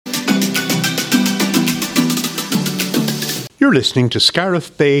You're listening to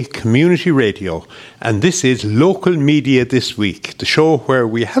Scariff Bay Community Radio, and this is Local Media This Week, the show where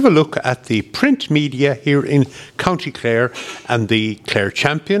we have a look at the print media here in County Clare, and the Clare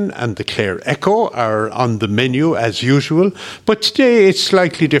Champion and the Clare Echo are on the menu as usual, but today it's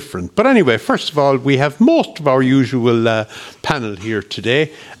slightly different. But anyway, first of all, we have most of our usual panel here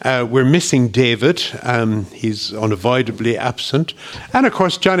today. We're missing David, he's unavoidably absent, and of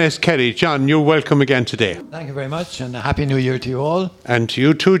course John S. Kelly. John, you're welcome again today. Thank you very much, and a Happy New Year to you all. And to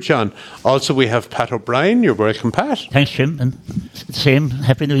you too, John. Also, we have Pat O'Brien. You're welcome, Pat. Thanks, Jim. And same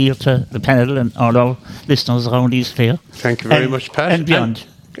Happy New Year to the panel and all our listeners around East Clare. Thank you very much, Pat. And beyond.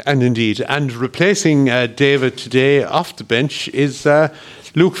 And indeed. And replacing David today off the bench is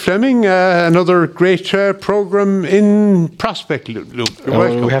Luke Fleming, another great programme in Prospect, Luke. You're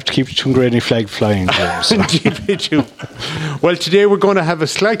welcome. We have to keep the Tungraney flag flying. Indeed, we do. Well, today we're going to have a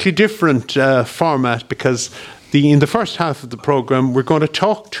slightly different format because in the first half of the programme we're going to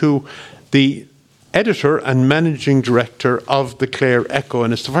talk to the editor and managing director of the Clare Echo,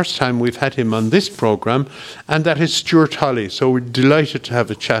 and it's the first time we've had him on this programme, and that is Stuart Holly. So we're delighted to have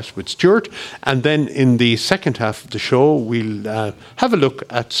a chat with Stuart, and then in the second half of the show we'll have a look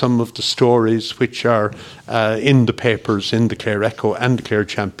at some of the stories which are in the papers in the Clare Echo and the Clare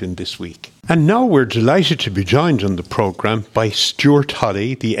Champion this week. And now we're delighted to be joined on the programme by Stuart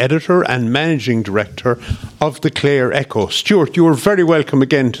Holly, the editor and managing director of the Clare Echo. Stuart, you are very welcome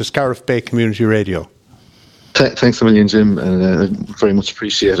again to Scariff Bay Community Radio. Thanks a million, Jim, and I very much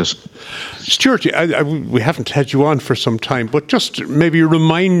appreciate it. Stuart, we haven't had you on for some time, but just maybe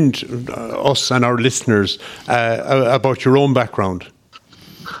remind us and our listeners about your own background.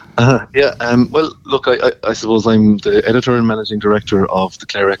 Well, look, I suppose I'm the editor and managing director of the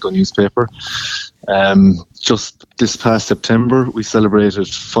Clare Echo newspaper. Just this past September, we celebrated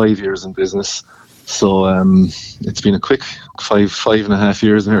 5 years in business. So it's been a quick five and a half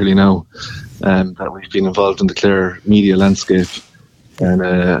years nearly now that we've been involved in the Clare media landscape. And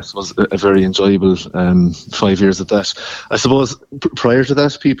I suppose a very enjoyable 5 years at that. I suppose prior to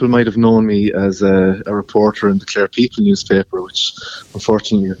that, people might have known me as a reporter in the Clare People newspaper, which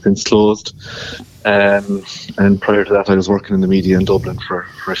unfortunately has since closed. And prior to that, I was working in the media in Dublin for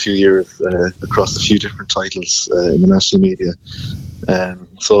a few years across a few different titles in the national media.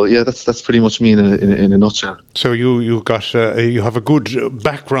 So yeah, that's pretty much me in a nutshell. So you have a good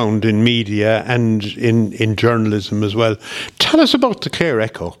background in media and in journalism as well. Tell us about the Clare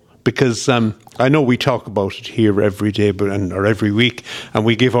Echo, because I know we talk about it here every day, or every week, and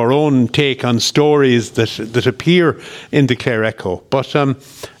we give our own take on stories that appear in the Clare Echo. But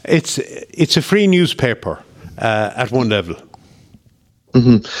it's a free newspaper at one level.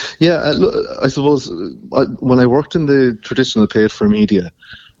 Mm-hmm. Yeah, I suppose when I worked in the traditional paid-for media,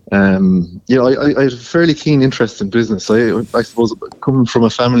 I had a fairly keen interest in business. I suppose coming from a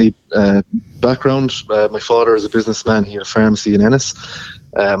family background, my father is a businessman. He had a pharmacy in Ennis.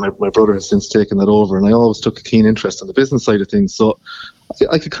 My brother has since taken that over, and I always took a keen interest in the business side of things. So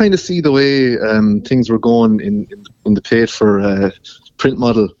I could kind of see the way things were going in the paid-for print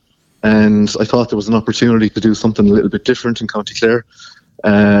model, and I thought there was an opportunity to do something a little bit different in County Clare.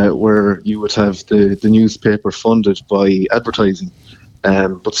 Where you would have the newspaper funded by advertising,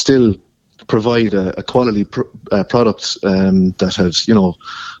 but still provide a quality product that has,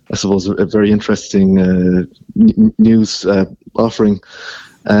 I suppose, a very interesting news offering.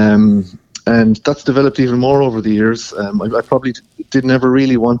 And that's developed even more over the years. I probably did never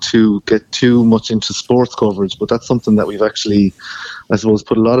really want to get too much into sports coverage, but that's something that we've actually, I suppose,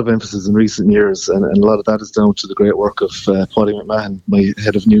 put a lot of emphasis in recent years, and a lot of that is down to the great work of Paddy McMahon, my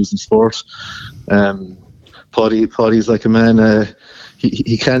head of news and sport. Paddy's like a man,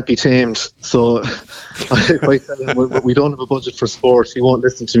 he can't be tamed. So if I tell him we don't have a budget for sport, he won't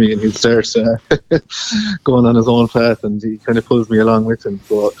listen to me, and he'll start going on his own path, and he kind of pulls me along with him.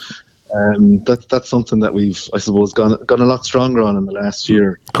 So that's something that we've, I suppose, gone a lot stronger on in the last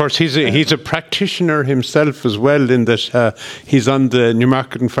year. Of course, he's a practitioner himself as well, in that he's on the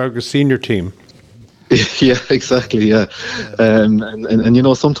Newmarket and Fergus senior team. Yeah, exactly. Yeah, and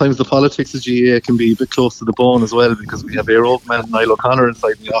sometimes the politics of GAA can be a bit close to the bone as well, because we have Éire Oakman and Niall O'Connor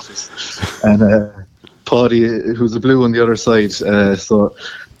inside the office, and Paddy, who's a blue on the other side. So.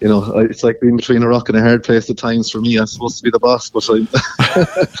 It's like being between a rock and a hard place at times for me. I'm supposed to be the boss, but it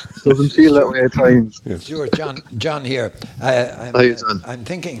doesn't feel that way at times. Yeah. Sure, John here. Hi, John. I'm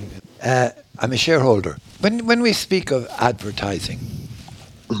thinking, I'm a shareholder. When we speak of advertising,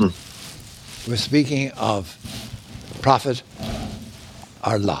 we're speaking of profit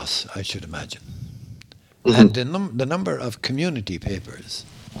or loss, I should imagine. And the number of community papers,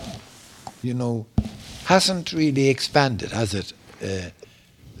 hasn't really expanded, has it,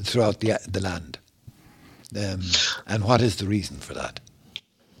 throughout the land? And what is the reason for that?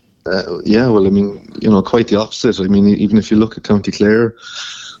 Yeah, well, I mean, quite the opposite. I mean, even if you look at County Clare,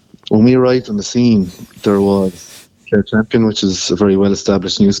 when we arrived on the scene, there was Clare Champion, which is a very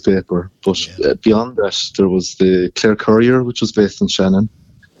well-established newspaper. But beyond that, there was the Clare Courier, which was based in Shannon,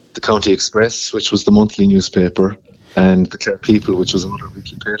 the County Express, which was the monthly newspaper, and the Clare People, which was another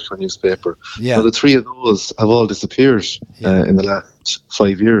weekly paid-for newspaper. Yeah. Now, the three of those have all disappeared in the last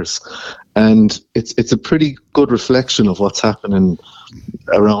 5 years. And it's a pretty good reflection of what's happening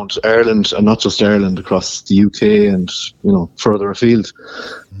around Ireland, and not just Ireland, across the UK and further afield.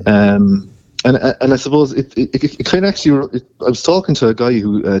 And I suppose it kind of actually. I was talking to a guy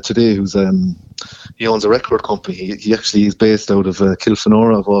who today who's he owns a record company. He actually is based out of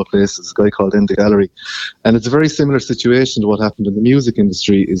Kilfenora, of all places. A guy called In the Gallery, and it's a very similar situation to what happened in the music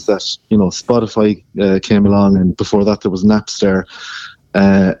industry. Is that Spotify came along, and before that there was Napster.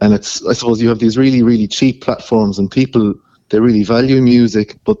 And I suppose you have these really, really cheap platforms, and people, they really value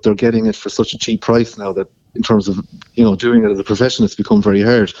music, but they're getting it for such a cheap price now that in terms of, doing it as a profession, it's become very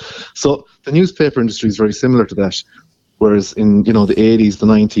hard. So the newspaper industry is very similar to that. Whereas in, the 80s, the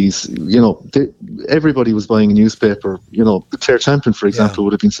 90s, everybody was buying a newspaper. The Clare Champion, for example,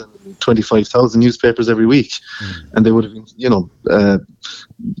 would have been sending 25,000 newspapers every week. And they would have been,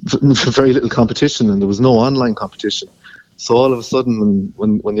 very little competition, and there was no online competition. So all of a sudden,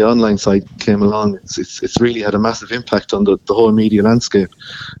 when the online side came along, it's really had a massive impact on the whole media landscape.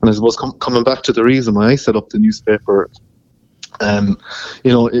 And I suppose coming back to the reason why I set up the newspaper, the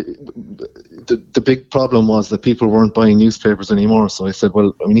big problem was that people weren't buying newspapers anymore. So I said,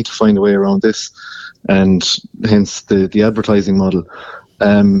 well, we need to find a way around this, and hence the advertising model.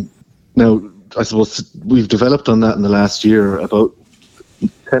 Now, I suppose we've developed on that in the last year. About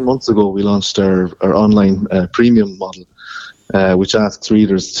 10 months ago, we launched our online premium model, which asks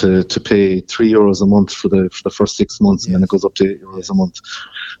readers to pay €3 a month for the first 6 months, and then it goes up to €8 a month.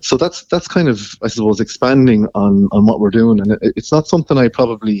 So that's kind of, I suppose, expanding on what we're doing, and it's not something I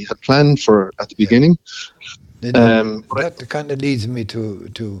probably had planned for at the beginning. That kind of leads me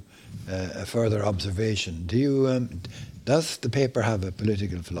to a further observation. Does the paper have a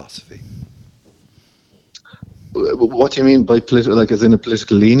political philosophy? What do you mean by political? Like, as in a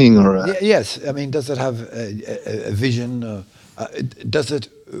political leaning, or? Yes, I mean, does it have a vision? Does it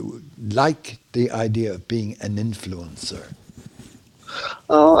like the idea of being an influencer?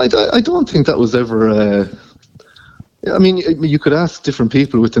 I don't think that was ever. I mean, you could ask different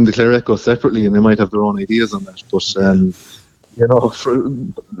people within the Clare Echo separately, and they might have their own ideas on that. But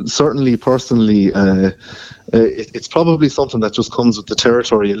certainly, personally, it's probably something that just comes with the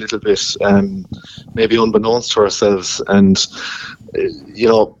territory a little bit, maybe unbeknownst to ourselves. And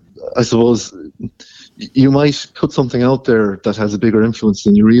I suppose you might put something out there that has a bigger influence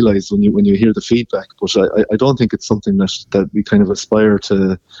than you realise when you hear the feedback. But I don't think it's something that we kind of aspire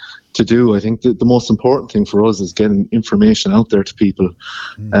to do. I think the most important thing for us is getting information out there to people.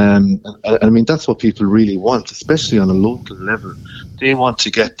 And I mean, that's what people really want, especially on a local level. They want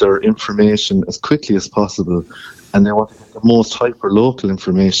to get their information as quickly as possible, and they want to get the most hyper-local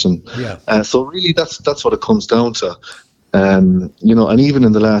information. So really, that's what it comes down to. And even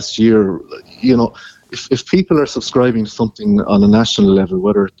in the last year, if people are subscribing to something on a national level,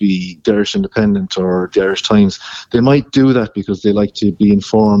 whether it be the Irish Independent or the Irish Times, they might do that because they like to be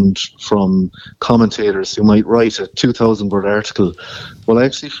informed from commentators who might write a 2,000-word article. Well, I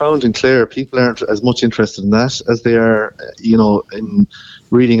actually found in Clare, people aren't as much interested in that as they are, in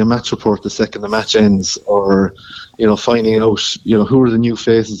reading a match report the second the match ends, or, finding out, who are the new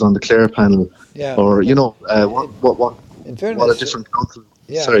faces on the Clare panel, or, what a different council.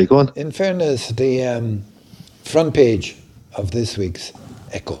 Sorry, go on. In fairness, the front page of this week's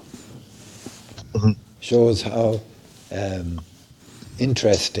Echo shows how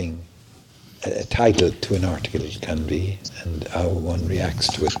interesting a title to an article can be, and how one reacts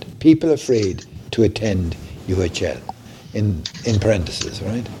to it. People afraid to attend UHL, in parentheses,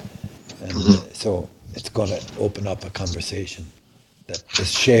 right? And so it's going to open up a conversation that is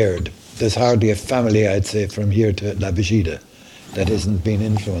shared. There's hardly a family, I'd say, from here to La Vigida that isn't being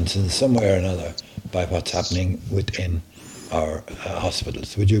influenced in some way or another by what's happening within our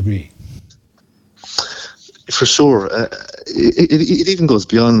hospitals. Would you agree? For sure. It even goes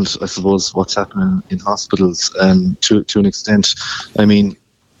beyond, I suppose, what's happening in hospitals to an extent. I mean,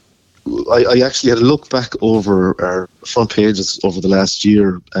 I actually had a look back over our front pages over the last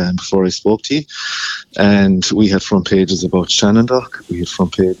year before I spoke to you, and we had front pages about Shannondock, we had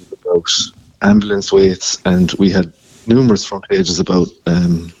front pages about ambulance waits, and we had numerous front pages about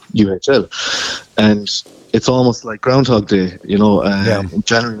UHL, and it's almost like Groundhog Day. You know, in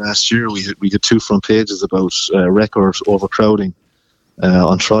January last year, we had 2 front pages about record overcrowding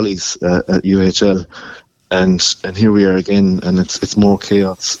on trolleys at UHL, and here we are again, and it's more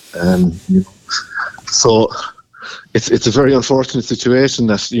chaos. So it's a very unfortunate situation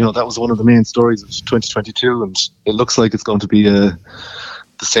that that was one of the main stories of 2022, and it looks like it's going to be the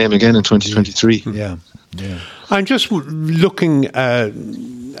same again in 2023. Yeah. I'm just looking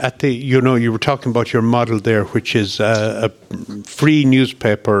at the, you were talking about your model there, which is a free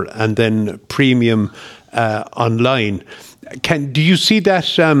newspaper and then premium online. Do you see that?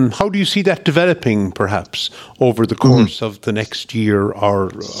 How do you see that developing, perhaps over the course of the next year,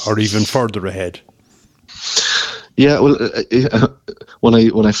 or even further ahead? Yeah, well,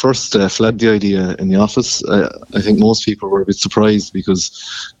 when I first flagged the idea in the office, I think most people were a bit surprised, because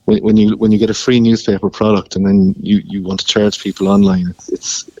when you get a free newspaper product and then you want to charge people online,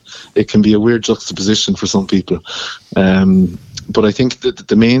 it can be a weird juxtaposition for some people. But I think that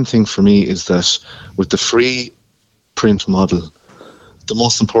the main thing for me is that with the free print model, the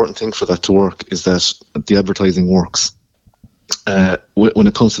most important thing for that to work is that the advertising works. When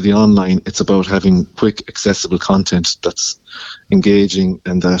it comes to the online, it's about having quick, accessible content that's engaging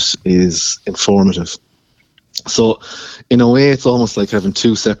and that is informative. So, in a way, it's almost like having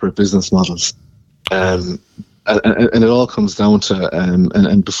 2 separate business models. And it all comes down to,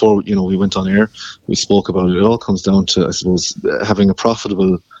 and before we went on air, we spoke about it. It all comes down to, I suppose, having a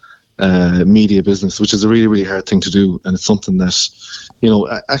profitable media business, which is a really, really hard thing to do, and it's something that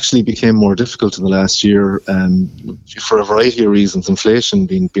actually became more difficult in the last year for a variety of reasons. Inflation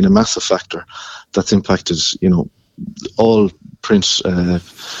being a massive factor that's impacted all print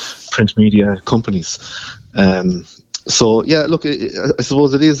media companies. So yeah, look, I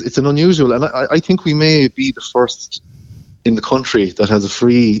suppose it's an unusual, and I think we may be the first in the country that has a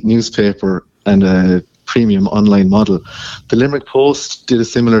free newspaper and a premium online model. The Limerick Post did a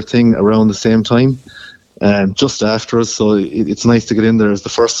similar thing around the same time, just after us. So it's nice to get in there as the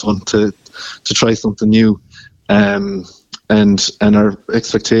first one to try something new. And our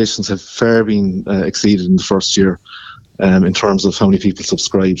expectations have far been exceeded in the first year in terms of how many people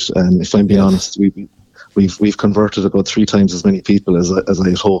subscribed. And if I'm being honest, we've converted about 3 times as many people as I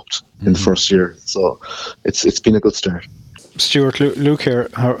had hoped in the first year. So it's been a good start. Stuart, Luke here.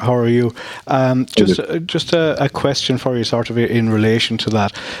 How are you? Just a question for you, sort of in relation to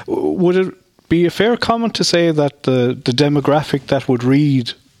that. Would it be a fair comment to say that the demographic that would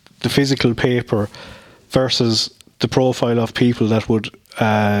read the physical paper versus the profile of people that would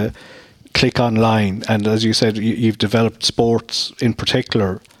click online, and as you said, you've developed sports in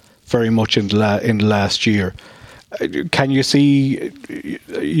particular very much in the last year. Can you see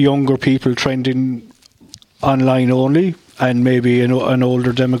younger people trending online only, and maybe an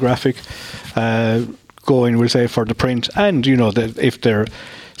older demographic going, we'll say, for the print? And that if they're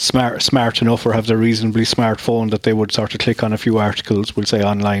smart enough or have the reasonably smartphone, that they would sort of click on a few articles, we'll say,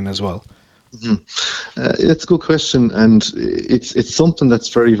 online as well. It's a good question, and it's something that's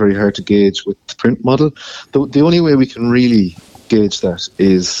very, very hard to gauge with the print model. The only way we can really gauge that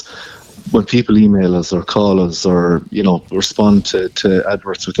is when people email us or call us or respond to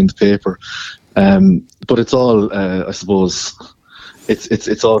adverts within the paper. But it's all, I suppose,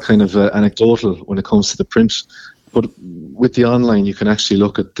 it's all kind of anecdotal when it comes to the print. But with the online, you can actually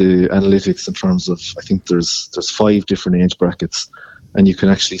look at the analytics in terms of, I think there's 5 different age brackets, and you can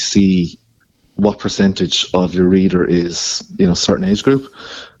actually see what percentage of your reader is certain age group.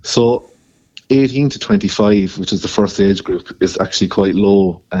 So 18 to 25, which is the first age group, is actually quite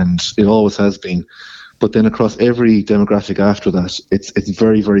low, and it always has been. But then across every demographic after that, it's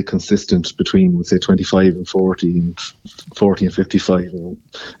very, very consistent between, we'll say, 25 and 40 and 40 and 55,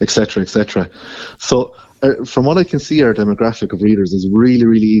 et cetera, et cetera. So from what I can see, our demographic of readers is really,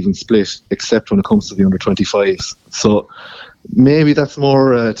 really even split, except when it comes to the under 25s. So maybe that's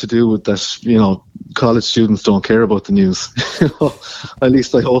more to do with that, college students don't care about the news. At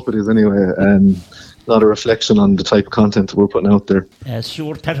least I hope it is anyway. And not a reflection on the type of content that we're putting out there.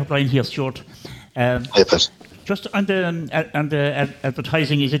 Stuart, Pat O'Brien here, Stuart. Hi, Pat. Just on the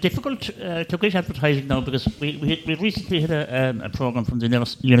advertising, is it difficult to get advertising now? Because we recently had a programme from the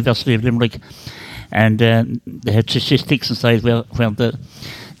University of Limerick, and they had statistics inside where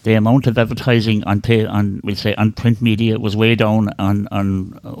the amount of advertising on print media was way down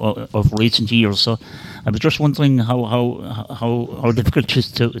of recent years. So I was just wondering how difficult it is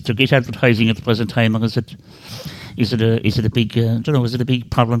to get advertising at the present time, or is it a big is it a big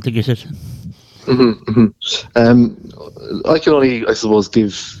problem to get it? I can only, I suppose,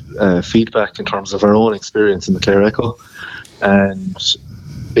 give feedback in terms of our own experience in the Clare Echo, and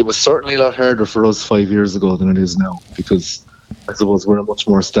it was certainly a lot harder for us 5 years ago than it is now, because I suppose we're a much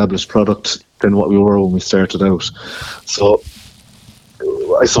more established product than what we were when we started out. So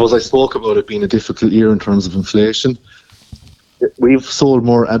I suppose I spoke about it being a difficult year in terms of inflation. We've sold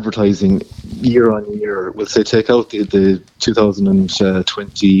more advertising year on year. We'll say take out the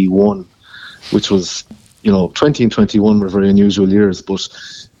 2021, which was, 20 and 21 were very unusual years, but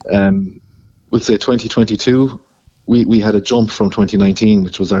we'll say 2022, we had a jump from 2019,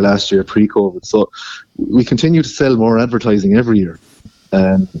 which was our last year pre-COVID. So we continue to sell more advertising every year.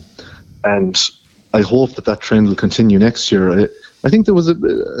 And I hope that trend will continue next year. I think there was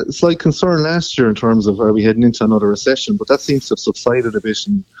a slight concern last year in terms of are we heading into another recession, but that seems to have subsided a bit,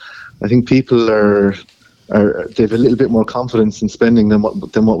 and I think people they have a little bit more confidence in spending than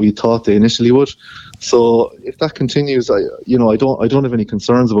what we thought they initially would. So if that continues, I don't have any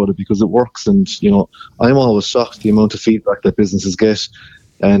concerns about it, because it works, and I'm always shocked the amount of feedback that businesses get.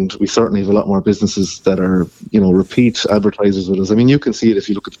 And we certainly have a lot more businesses that are, repeat advertisers with us. I mean, you can see it if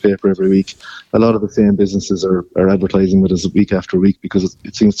you look at the paper every week. A lot of the same businesses are advertising with us week after week, because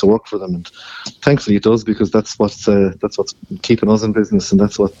it seems to work for them. And thankfully it does, because that's what's keeping us in business, and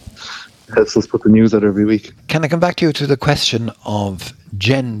that's what helps us put the news out every week. Can I come back to the question of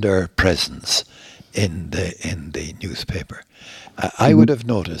gender presence in the newspaper? I would have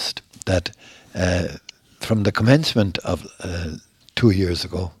noticed that from the commencement of 2 years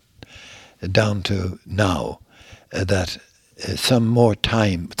ago down to now, that some more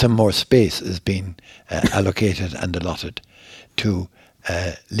space is being allocated and allotted to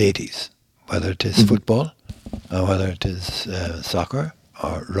ladies, whether it is football or whether it is soccer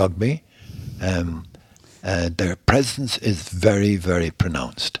or rugby. Their presence is very, very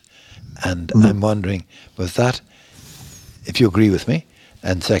pronounced. And I'm wondering, was that, if you agree with me,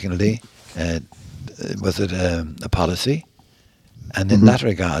 and secondly, was it a policy? And in that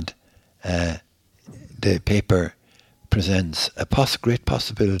regard, the paper presents a great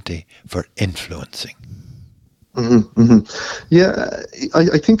possibility for influencing. Yeah,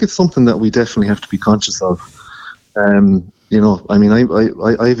 I think it's something that we definitely have to be conscious of. I mean,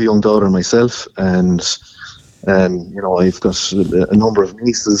 I have a young daughter myself, and I've got a number of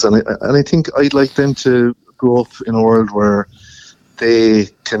nieces, and I think I'd like them to grow up in a world where they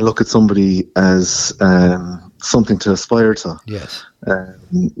can look at somebody as something to aspire to. Yes.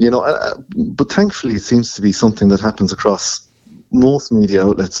 But thankfully it seems to be something that happens across most media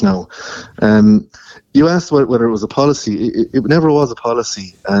outlets now. You asked whether it was a policy. It never was a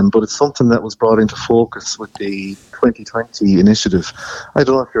policy, but it's something that was brought into focus with the 2020 initiative. I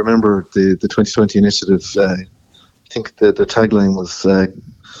don't know if you remember the 2020 initiative. I think the tagline was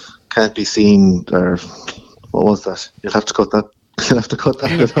 "Can't be seen," or what was that? You'll have to cut that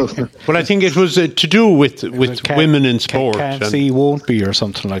bit out. Well, I think it was to do with women in sport. Can't see, won't be, or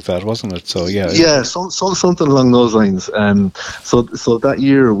something like that, wasn't it? So yeah, something along those lines. So that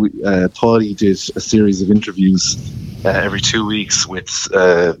year, Paddy did a series of interviews every 2 weeks with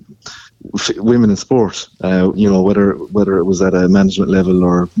women in sport. Whether it was at a management level,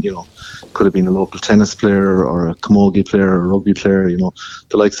 or could have been a local tennis player or a camogie player or a rugby player.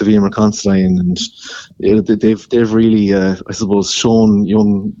 The likes of Emer Considine, and they've really, I suppose, shown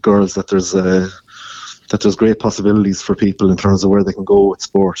young girls that there's great possibilities for people in terms of where they can go with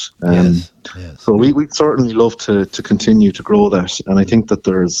sport. Yes. So we'd certainly love to continue to grow that, and I think that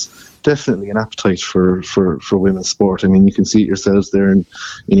there's definitely an appetite for women's sport. I mean, you can see it yourselves there in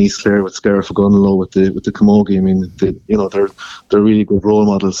East Clare with Scariff Gunlow with the camogie. I mean, they're really good role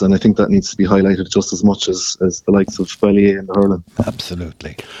models, and I think that needs to be highlighted just as much as the likes of Ballier and the hurling.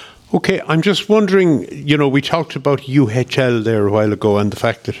 Absolutely. Okay, I'm just wondering, we talked about UHL there a while ago, and the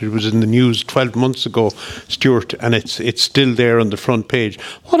fact that it was in the news 12 months ago, Stuart, and it's still there on the front page.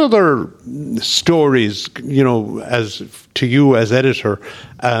 What other stories, as to you as editor,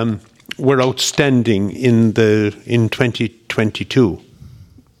 were outstanding in 2022?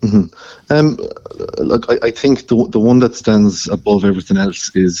 Look, I think the one that stands above everything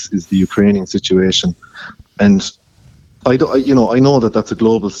else is the Ukrainian situation, and I know that that's a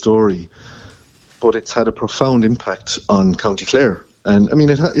global story, but it's had a profound impact on County Clare, and I mean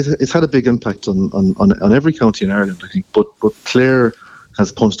it's had a big impact on every county in Ireland, I think. But Clare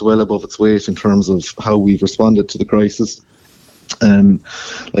has punched well above its weight in terms of how we've responded to the crisis.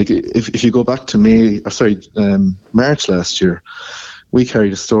 If you go back to March last year, we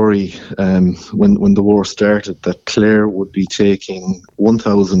carried a story when the war started that Clare would be taking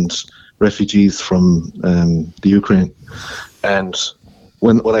 1,000 refugees from the Ukraine. And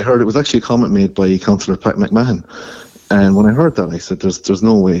when I heard, it was actually a comment made by Councillor Pat McMahon, And when I heard that, I said, "There's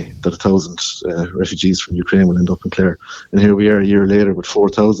no way that 1,000 refugees from Ukraine will end up in Clare." And here we are a year later with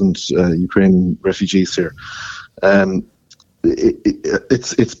 4,000 Ukrainian refugees here.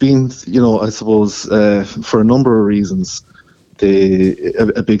 It's been, I suppose, for a number of reasons,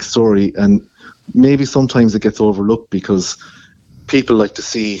 a big story, and maybe sometimes it gets overlooked because people like to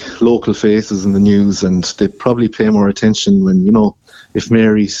see local faces in the news, and they probably pay more attention when, if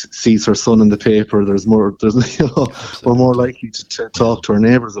Mary sees her son in the paper, we're more likely to talk to our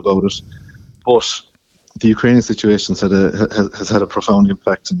neighbours about it. But the Ukrainian situation has had a profound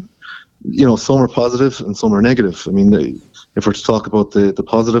impact, and some are positive and some are negative. I mean, if we're to talk about the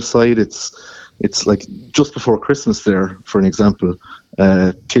positive side, it's like just before Christmas there, for an example,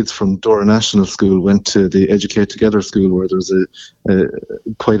 kids from Dora National School went to the Educate Together school, where there's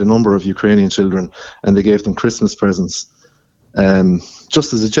quite a number of Ukrainian children, and they gave them Christmas presents.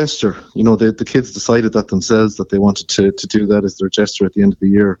 Just as a gesture, the kids decided that themselves, that they wanted to do that as their gesture at the end of the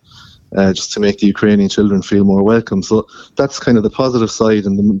year, just to make the Ukrainian children feel more welcome. So that's kind of the positive side,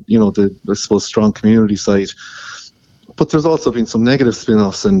 and the I suppose strong community side. But there's also been some negative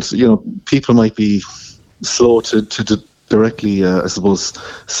spin-offs, and people might be slow to directly, I suppose,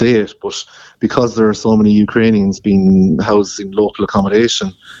 say it, but because there are so many Ukrainians being housed in local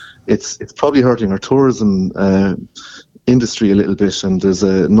accommodation, it's probably hurting our tourism industry a little bit, and there's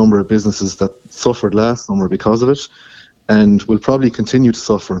a number of businesses that suffered last summer because of it, and will probably continue to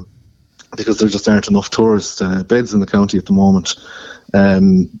suffer because there just aren't enough tourist beds in the county at the moment.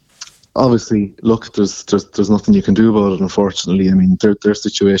 Obviously, look, there's nothing you can do about it, unfortunately. I mean, their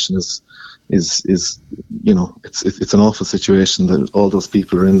situation is it's an awful situation that all those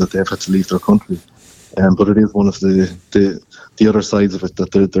people are in, that they've had to leave their country. But it is one of the other sides of it,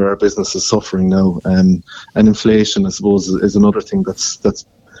 that there are businesses suffering now, and inflation, I suppose, is another thing that's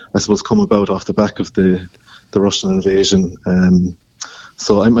I suppose come about off the back of the Russian invasion.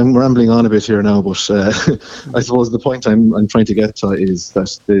 So I'm rambling on a bit here now, but I suppose the point I'm trying to get to is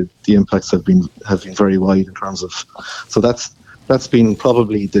that the impacts have been very wide in terms of. So that's been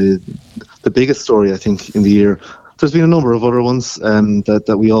probably the biggest story, I think, in the year. There's been a number of other ones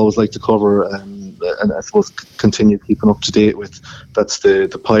that we always like to cover, and I suppose continue keeping up to date with. That's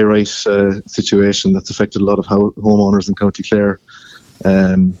the pyrite situation that's affected a lot of homeowners in County Clare.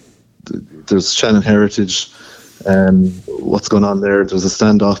 There's Shannon Heritage. What's going on there? There's a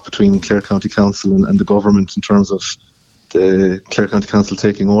standoff between Clare County Council and the government in terms of the Clare County Council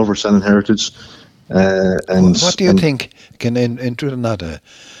taking over Shannon Heritage. And what do you think? Can intrude on that?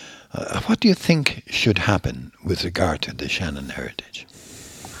 What do you think should happen with regard to the Shannon Heritage?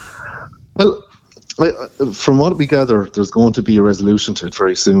 Well, from what we gather, there's going to be a resolution to it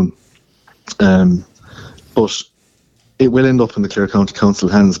very soon. But it will end up in the Clare County Council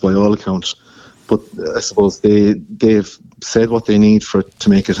hands by all accounts. But I suppose they've said what they need to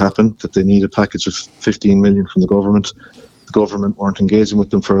make it happen, that they need a package of 15 million from the government. The government weren't engaging with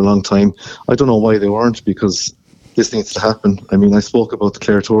them for a long time. I don't know why they weren't, because this needs to happen. I mean, I spoke about the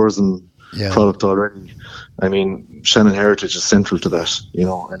Clare tourism product already. I mean, Shannon Heritage is central to that.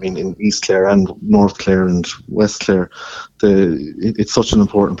 I mean, in East Clare and North Clare and West Clare, it's such an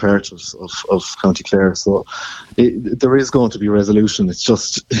important part of County Clare. So there is going to be resolution.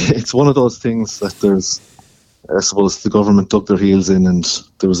 It's one of those things that I suppose the government dug their heels in, and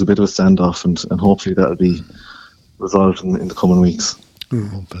there was a bit of a standoff, and hopefully that'll be resolved in the coming weeks.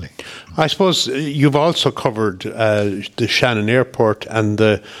 Hopefully. I suppose you've also covered the Shannon Airport and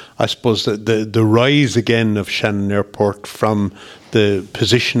the rise again of Shannon Airport from the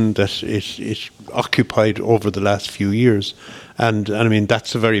position that it occupied over the last few years, and I mean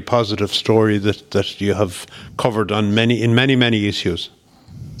that's a very positive story that you have covered in many issues.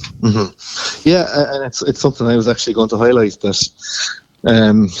 Mm-hmm. Yeah, and it's something I was actually going to highlight, that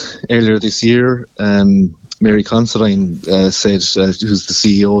earlier this year. Mary Considine said, who's the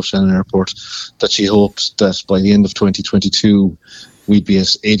CEO of Shannon Airport, that she hoped that by the end of 2022 we'd be at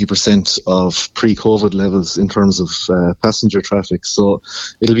 80% of pre-COVID levels in terms of passenger traffic. So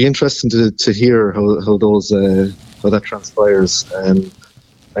it'll be interesting to hear how that transpires.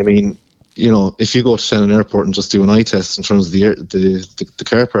 I mean, if you go to Shannon Airport and just do an eye test in terms of the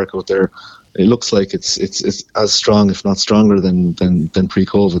car park out there, it looks like it's as strong, if not stronger, than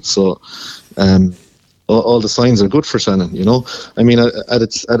pre-COVID. So. All the signs are good for Shannon, I mean, at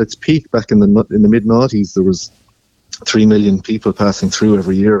its peak back in the mid-noughties, there was 3 million people passing through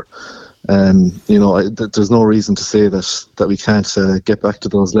every year. There's no reason to say that we can't get back to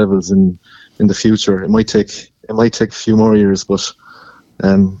those levels in the future. It might take a few more years, but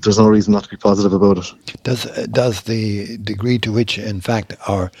there's no reason not to be positive about it. Does the degree to which, in fact,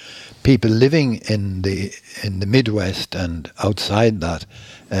 our people living in the Midwest and outside that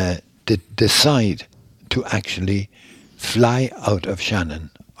decide to actually fly out of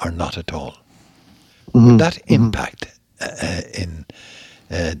Shannon or not at all? Would that impact in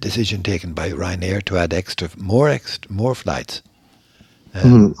decision taken by Ryanair to add more flights?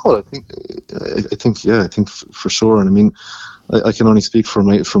 Well, I think for sure. And I mean, I can only speak for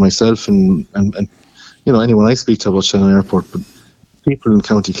myself and anyone I speak to about Shannon Airport, but people in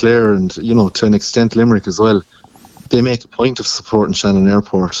County Clare and to an extent Limerick as well, they make a point of supporting Shannon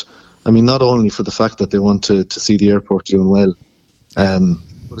Airport. I mean, not only for the fact that they want to see the airport doing well,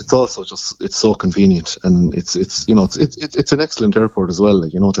 but it's also just it's so convenient, and it's an excellent airport as well.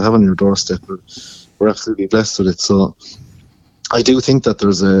 To have on your doorstep, we're absolutely blessed with it. So I do think that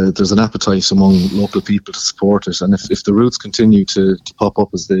there's an appetite among local people to support it, and if the routes continue to pop up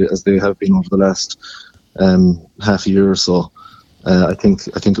as they have been over the last half a year or so, I think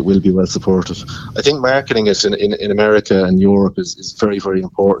it will be well supported. I think marketing it in America and Europe is very, very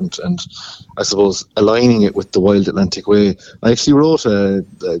important, and I suppose aligning it with the Wild Atlantic Way. I actually wrote a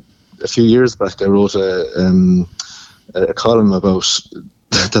few years back. I wrote a column about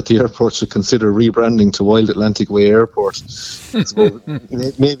that the airport should consider rebranding to Wild Atlantic Way Airport. So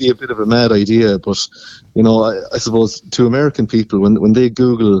it may be a bit of a mad idea, but I suppose to American people, when they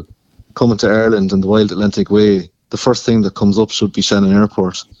Google coming to Ireland and the Wild Atlantic Way, the first thing that comes up should be Shannon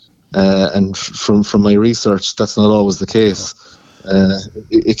Airport. And from my research, that's not always the case.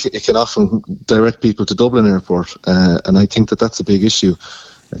 It can often direct people to Dublin Airport, and I think that's a big issue.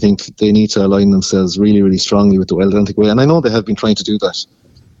 I think they need to align themselves really, really strongly with the Wild Atlantic Way, and I know they have been trying to do that.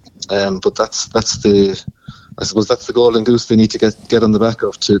 But that's the golden goose they need to get on the back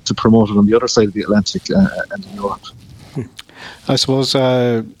of to promote it on the other side of the Atlantic and in Europe. I suppose,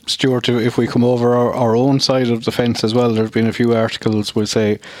 Stuart, if we come over our own side of the fence as well, there have been a few articles, we'll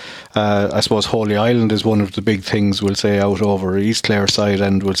say, I suppose Holy Island is one of the big things, we'll say, out over East Clare side,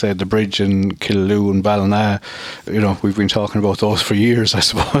 and we'll say the bridge in Killaloe and Ballina. We've been talking about those for years, I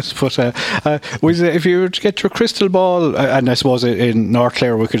suppose. But if you were to get your crystal ball, and I suppose in North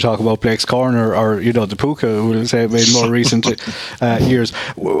Clare we could talk about Blake's Corner or, the Puka, we'll say, in more recent years.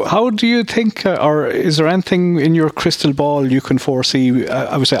 How do you think, or is there anything in your crystal ball you can foresee,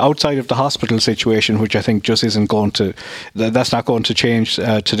 I would say, outside of the hospital situation, which I think just isn't going to, that's not going to change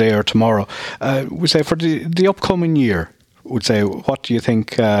today or tomorrow. We say for the upcoming year, would say, what do you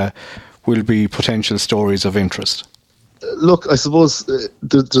think will be potential stories of interest? Look, I suppose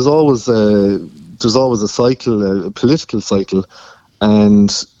there's always a cycle, a political cycle, and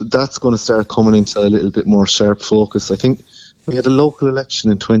that's going to start coming into a little bit more sharp focus. I think we had a local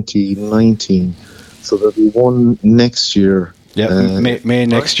election in 2019, so there'll be one next year. Yeah, May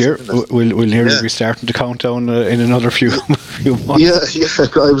next year. We'll nearly be starting to count down in another few months. Yeah.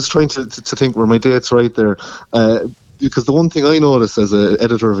 I was trying to think were my dates right there, because the one thing I noticed as an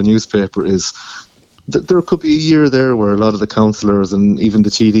editor of a newspaper is that there could be a year there where a lot of the councillors and even the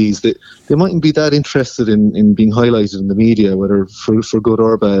TDs they mightn't be that interested in being highlighted in the media, whether for good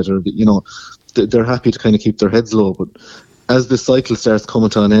or bad, or they're happy to kind of keep their heads low. But as this cycle starts coming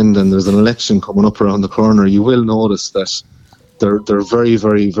to an end and there's an election coming up around the corner, you will notice that they're very,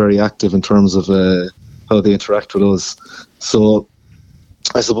 very, very active in terms of how they interact with us. So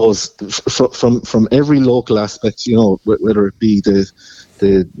I suppose from every local aspect, whether it be the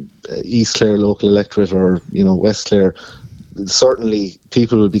East Clare local electorate or West Clare, certainly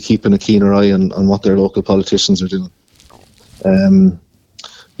people will be keeping a keener eye on what their local politicians are doing.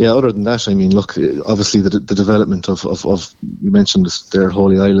 Other than that, I mean, look, obviously the development of you mentioned their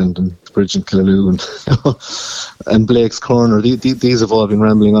Holy Island and the bridge in Killaloe and Blake's Corner. These have all been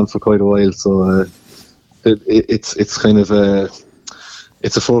rambling on for quite a while, so it's kind of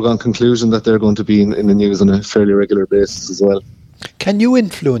it's a foregone conclusion that they're going to be in the news on a fairly regular basis as well. Can you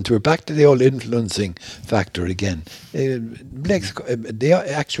influence? We're back to the old influencing factor again. Blake's the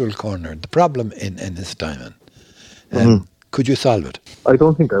actual corner, the problem in Ennistimon. Could you solve it? I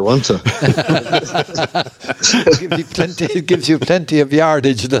don't think I want to. It gives you plenty of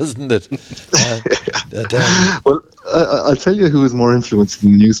yardage, doesn't it? Well, I'll tell you who is more influenced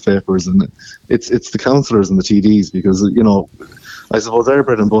in the newspapers, and it's the councillors and the TDs, because I suppose our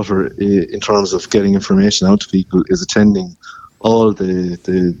bread and butter in terms of getting information out to people is attending all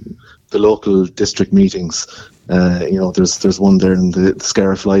the local district meetings. There's one there in the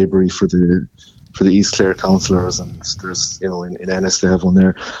Scariff Library for the East Clare councillors, and there's in Ennis they have one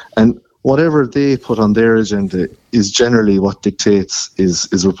there, and whatever they put on their agenda is generally what dictates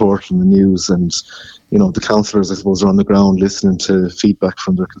is reported in the news. And the councillors, I suppose, are on the ground listening to feedback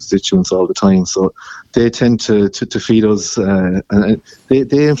from their constituents all the time. So they tend to feed us, and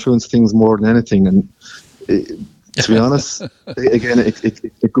they influence things more than anything. And to be honest, again,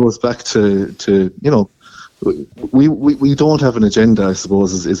 it goes back to we don't have an agenda, I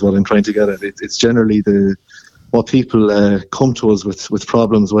suppose, is what I'm trying to get at. It's generally what people come to us with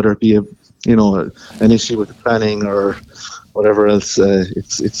problems, whether it be an issue with the planning or whatever else.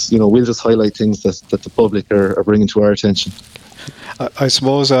 It's we'll just highlight things that the public are bringing to our attention. I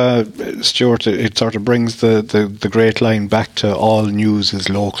suppose, Stuart, it sort of brings the great line back to all news is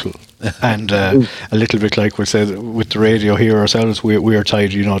local. And a little bit like we'll say with the radio here ourselves, we are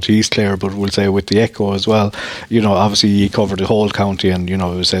tied, to East Clare, but we'll say with the Echo as well. Obviously you cover the whole county, and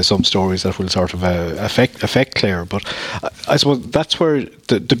we'll say some stories that will sort of affect Clare. But I suppose that's where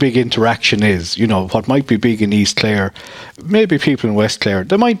the big interaction is. What might be big in East Clare, maybe people in West Clare,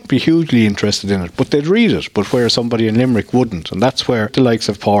 they might be hugely interested in it, but they'd read it. But where somebody in Limerick wouldn't, and that's where the likes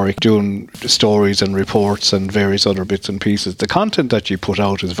of Pádraig doing stories and reports and various other bits and pieces, the content that you put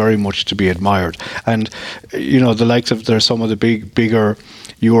out is very much to be admired. And the likes of, there's some of the bigger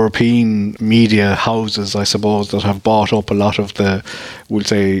European media houses, I suppose, that have bought up a lot of the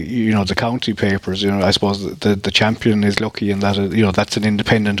county papers. I suppose the Champion is lucky in that that's an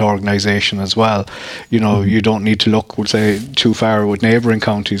independent organisation as well. You don't need to look, we'll say, too far with neighbouring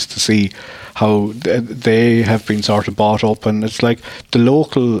counties to see how they have been sort of bought up, and it's like the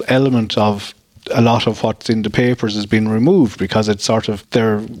local element of a lot of what's in the papers has been removed, because it's sort of,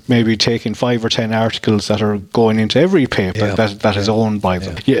 they're maybe taking 5 or 10 articles that are going into every paper that is owned by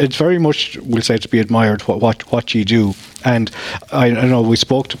them. Yeah, it's very much, we'll say, to be admired what you do. And I know we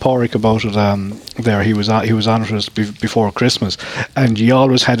spoke to Pádraig about it there. He was on with us before Christmas, and he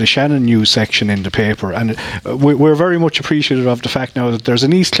always had a Shannon News section in the paper, and we're very much appreciative of the fact now that there's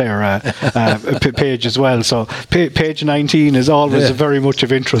an East Clare page as well. So page 19 is always very much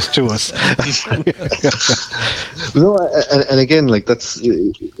of interest to us. No, and again, like, that's,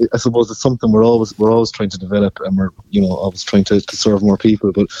 I suppose it's something we're always trying to develop, and we're always trying to serve more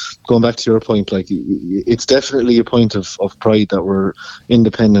people. But going back to your point, like, it's definitely a point of pride that we're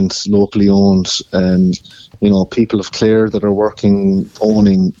independent, locally owned, and people of Clare that are working,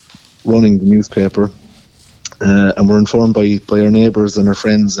 owning, running the newspaper, and we're informed by our neighbours and our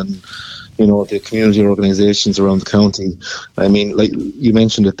friends and the community organisations around the county. I mean, like you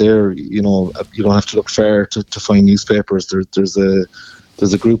mentioned it there, you don't have to look far to find newspapers. There's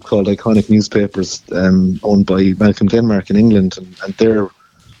a group called Iconic Newspapers, owned by Malcolm Denmark in England, and they're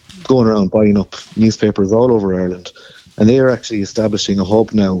going around buying up newspapers all over Ireland. And they are actually establishing a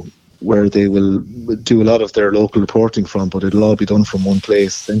hub now where they will do a lot of their local reporting from, but it'll all be done from one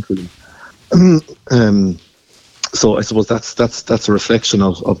place centrally. So I suppose that's a reflection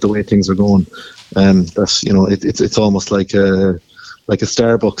of the way things are going. It's almost like a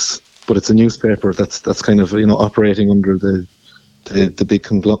Starbucks, but it's a newspaper that's kind of operating under the big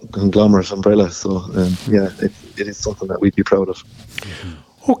conglomerate umbrella. So it is something that we'd be proud of.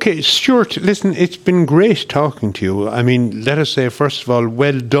 Okay, Stuart, listen, it's been great talking to you. I mean, let us say, first of all,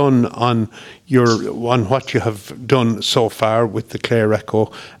 well done on what you have done so far with the Clare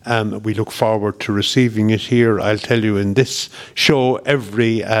Echo. We look forward to receiving it here, I'll tell you, in this show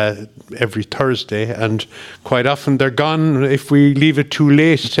every Thursday, and quite often they're gone if we leave it too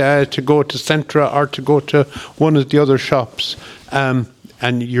late to go to Centra or to go to one of the other shops. And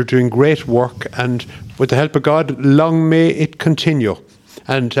you're doing great work, and with the help of God, long may it continue.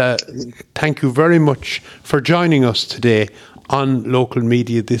 And thank you very much for joining us today on Local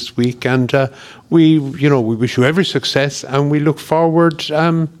Media this week. And we wish you every success, and we look forward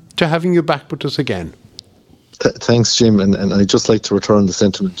to having you back with us again. Thanks, Jim. And I'd just like to return the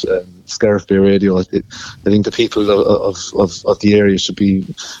sentiment. Scariff Bay Radio, I think the people of the area should be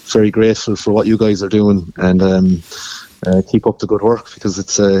very grateful for what you guys are doing, and keep up the good work, because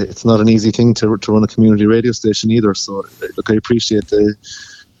it's not an easy thing to run a community radio station either. So look, I appreciate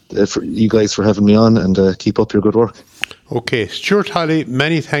for you guys for having me on, and keep up your good work. Okay, Stuart Holly,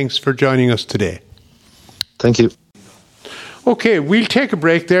 many thanks for joining us today. Thank you. Okay, we'll take a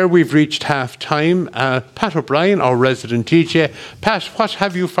break there. We've reached half time. Pat O'Brien, our resident DJ. Pat, what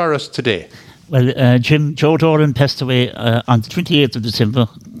have you for us today? Well, Jim, Joe Doran passed away on the 28th of December,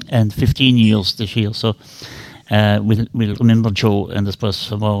 and 15 years this year. So we'll remember Joe, and I suppose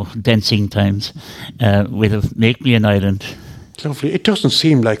some more dancing times with Make Me an Island. Lovely. It doesn't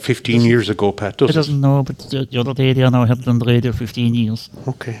seem like 15 years ago, Pat, does it? It doesn't, no, but the other day they now have done the radio 15 years.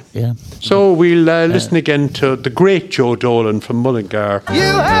 Okay. Yeah. So we'll listen again to the great Joe Dolan from Mullingar. You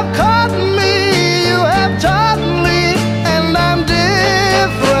have caught me, you have taught me, and I'm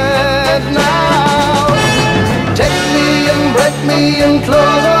different now. me and close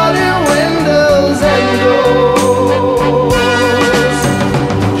all your windows and doors.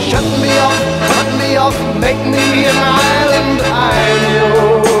 Shut me off, cut me off, make me an island, I'm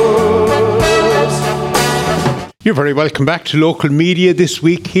yours. You're very welcome back to Local Media this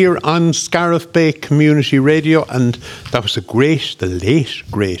week here on Scariff Bay Community Radio, and that was the late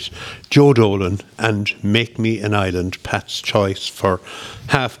great Joe Dolan and Make Me an Island, Pat's choice for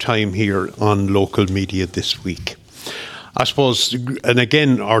half-time here on Local Media this week. I suppose, and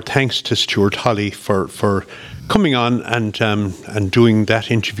again, our thanks to Stuart Holly for coming on and doing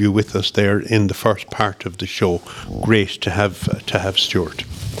that interview with us there in the first part of the show. Great to have Stuart.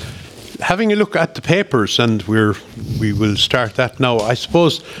 Having a look at the papers, and we will start that now. I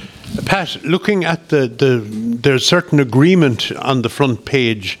suppose, Pat, looking at there's certain agreement on the front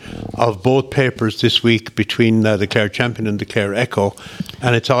page of both papers this week between the Clare Champion and the Clare Echo,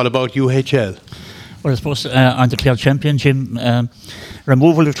 and it's all about UHL. Well, I suppose on the Clare Champion, Jim,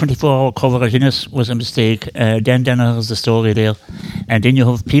 removal of 24-hour cover at Innis was a mistake. Dan Danner has the story there. And then you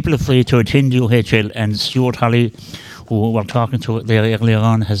have people afraid to attend UHL, and Stuart Holly, who we're talking to there earlier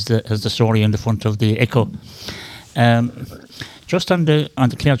on, has the story in the front of the Echo. Just on the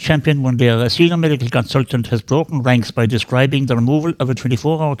Clare Champion one there, a senior medical consultant has broken ranks by describing the removal of a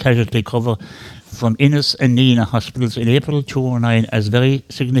 24-hour casualty cover from Innis and Nina hospitals in April 2009 as a very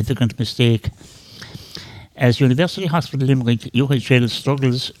significant mistake. As University Hospital Limerick, UHL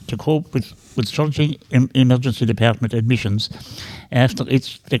struggles to cope with surging emergency department admissions after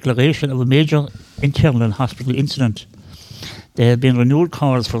its declaration of a major internal hospital incident. There have been renewed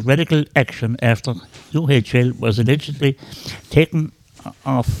calls for radical action after UHL was allegedly taken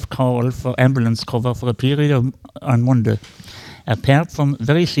off call for ambulance cover for a period on Monday. Apart from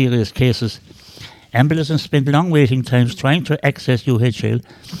very serious cases, ambulances spend long waiting times trying to access UHL.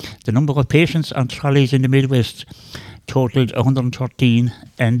 The number of patients on trolleys in the Midwest totaled 113,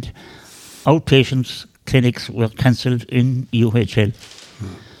 and outpatient clinics were cancelled in UHL.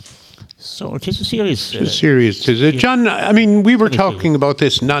 So it is a serious... John, I mean, we were talking about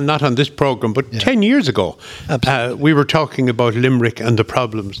this, not on this programme, but 10 years ago. We were talking about Limerick and the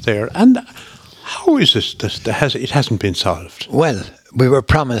problems there. And how is this it hasn't been solved? Well, we were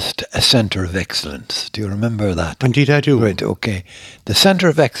promised a centre of excellence. Do you remember that? Indeed I do. Right, okay. The centre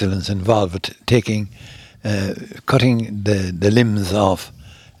of excellence involved cutting the limbs off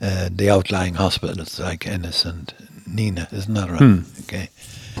the outlying hospitals like Ennis and Nina, isn't that right? Okay.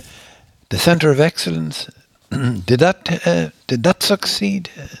 The centre of excellence, did that succeed?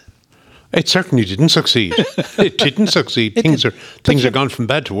 It certainly didn't succeed. It didn't succeed. Things are gone from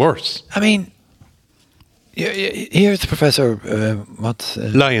bad to worse. I mean, here's Professor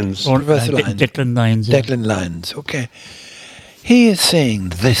Lyons. Professor Lyons. Declan Lyons. Yeah. Declan Lyons. Okay, he is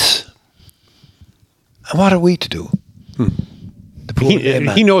saying this, and what are we to do? The poor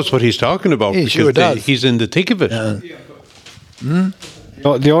he knows what he's talking about. He sure does. He's in the thick of it.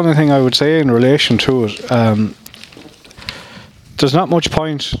 The only thing I would say in relation to it, there's not much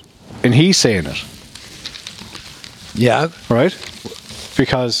point in he saying it. Yeah. Right?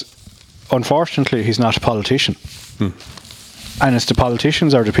 Because unfortunately he's not a politician. And it's the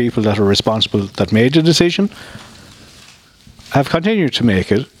politicians are the people that are responsible that made the decision, have continued to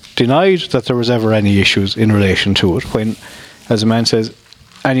make it, denied that there was ever any issues in relation to it, when, as a man says,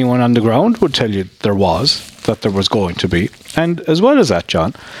 anyone on the ground would tell you there was going to be. And as well as that,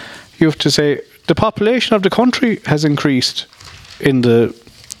 John, you have to say the population of the country has increased in the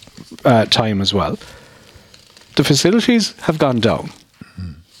time as well. The facilities have gone down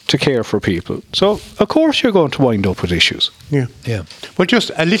to care for people. So, of course, you're going to wind up with issues. Yeah. Well,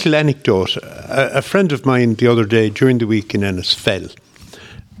 just a little anecdote. A friend of mine the other day during the week in Ennis fell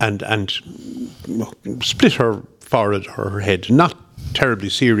and split her forehead or her head. Not terribly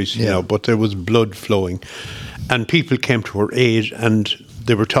serious, but there was blood flowing. And people came to her aid, and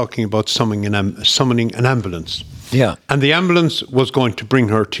they were talking about summoning an ambulance. Yeah. And the ambulance was going to bring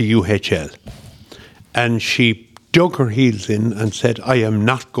her to UHL. And she dug her heels in and said, I am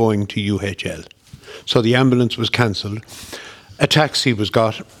not going to UHL. So the ambulance was cancelled. A taxi was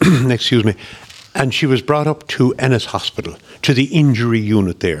got, excuse me, and she was brought up to Ennis Hospital, to the injury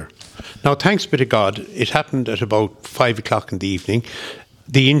unit there. Now, thanks be to God, it happened at about 5 o'clock in the evening.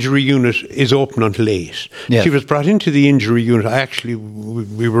 The injury unit is open until 8. Yes. She was brought into the injury unit.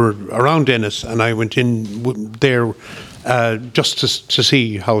 We were around Ennis, and I went in there just to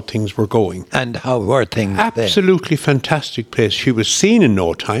see how things were going. And how were things Absolutely there? Fantastic place. She was seen in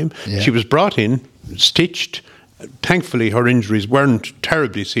no time. Yeah. She was brought in, stitched. Thankfully, her injuries weren't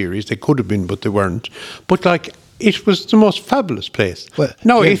terribly serious. They could have been, but they weren't. But it was the most fabulous place. Well,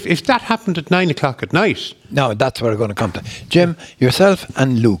 now, Jim- if that happened at 9 o'clock at night, No, that's what we're going to come to. Jim, yourself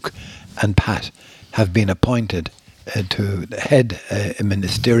and Luke and Pat have been appointed to head a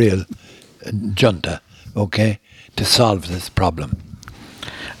ministerial junta, okay, to solve this problem.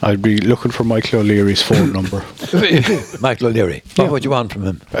 I'd be looking for Michael O'Leary's phone number Michael O'Leary, what would you want from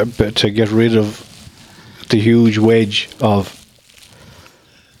him? but to get rid of the huge wedge of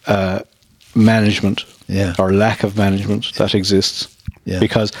management Yeah. or lack of management that exists. Yeah.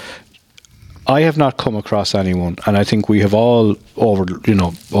 Because I have not come across anyone, and I think we have all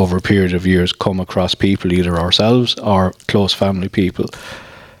over a period of years come across people, either ourselves or close family people,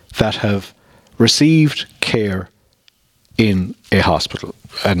 that have received care in a hospital,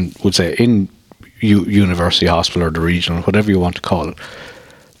 and would say in University Hospital or the regional, whatever you want to call it.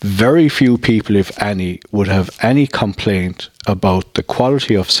 Very few people, if any, would have any complaint about the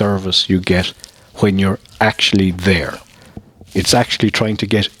quality of service you get when you're actually there. It's actually trying to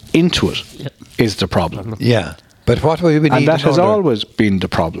get into it is the problem. Yeah, but what we need And that in has order- always been the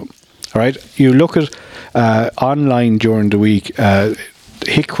problem. All right, you look at online during the week.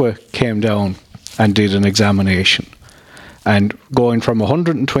 HICWA came down and did an examination, and going from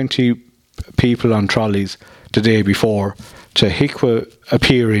 120 people on trolleys the day before to HICWA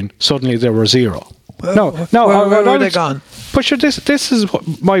appearing, suddenly there were zero. Where were they gone? But sure, this is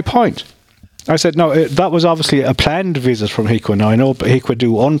my point. I said, no, that was obviously a planned visit from HICWA. Now, I know HICWA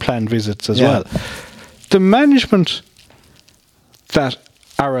do unplanned visits as well. The management that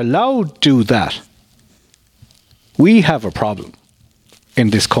are allowed to do that, we have a problem in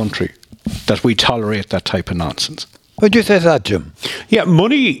this country that we tolerate that type of nonsense. Would you say that, Jim? yeah,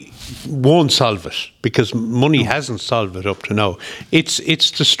 money won't solve it because money hasn't solved it up to now. It's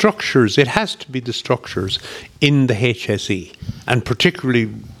the structures. It has to be the structures in the HSE, and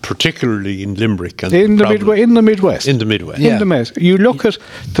particularly in Limerick and In the probably Midwest. In the Midwest. Yeah. In the Midwest. You look at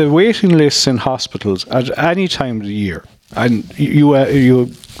the waiting lists in hospitals at any time of the year, and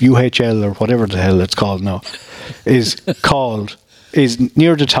UHL or whatever the hell it's called now, is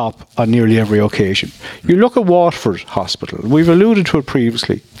near the top on nearly every occasion. You look at Waterford Hospital, we've alluded to it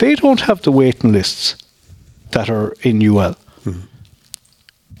previously, they don't have the waiting lists that are in UL.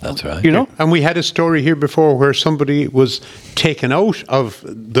 That's right. You know? And we had a story here before where somebody was taken out of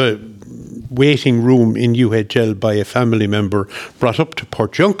the waiting room in UHL by a family member, brought up to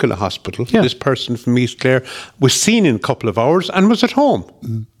Portjunkella Hospital. Yeah. This person from East Clare was seen in a couple of hours and was at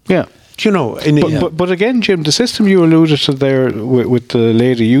home. Yeah. Do you know? But again, Jim, the system you alluded to there with the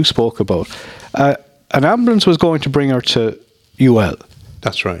lady you spoke about, an ambulance was going to bring her to UL.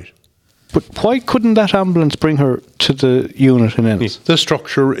 That's right. But why couldn't that ambulance bring her to the unit in Ennis? The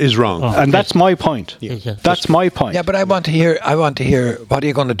structure is wrong. And that's my point. Yeah. That's my point. Yeah, but I want to hear. What are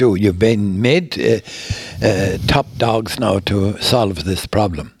you going to do? You've been made top dogs now to solve this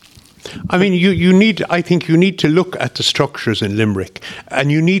problem. I mean, I think you need to look at the structures in Limerick,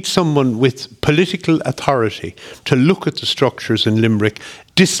 and you need someone with political authority to look at the structures in Limerick,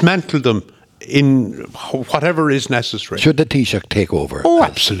 dismantle them in whatever is necessary. Should the Taoiseach take over? Oh,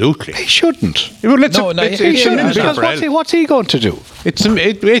 absolutely. He shouldn't. Well, No, it's he a shouldn't, minister Because for health. what's he going to do?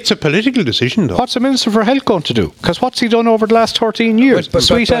 It's a political decision, though. What's the Minister for Health going to do? Because what's he done over the last 13 years? But-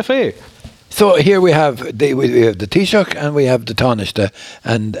 Sweet but- FA. So here we have the Taoiseach and we have the Taoiseach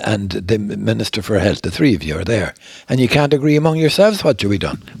and the Minister for Health. The three of you are there, and you can't agree among yourselves. What should be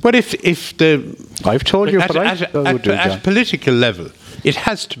done? But if the I've told you at, what I at, would do, at John. political level, it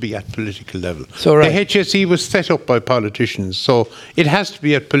has to be at political level. So, right. The HSE was set up by politicians, so it has to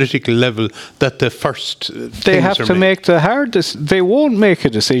be at political level that the first They things have are to made. make the hard they won't make a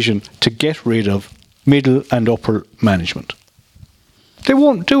decision to get rid of middle and upper management. They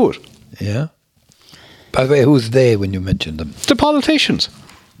won't do it. Yeah. By the way, who's they when you mentioned them? The politicians.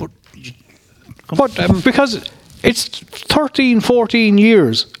 But because it's 13, 14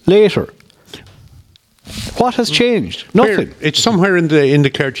 years later. What has changed? Nothing. It's somewhere in the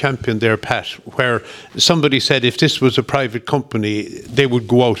Clare Champion there, Pat, where somebody said if this was a private company, they would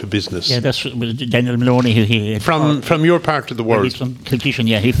go out of business. Yeah, that's Daniel Maloney who he had From your part of the world. He's from Kilkishan,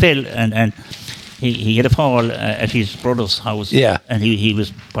 yeah. He fell and he had a fall at his brother's house. Yeah. And he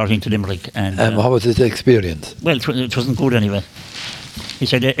was brought into Limerick. And What was his experience? well, it wasn't good anyway. He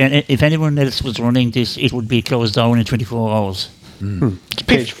said if anyone else was running this, it would be closed down in 24 hours.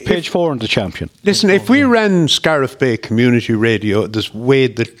 Page 4 in the Champion. Listen, if we ran Scariff Bay Community Radio this way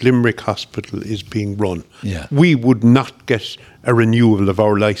that Limerick Hospital is being run, Yeah. we would not get a renewal of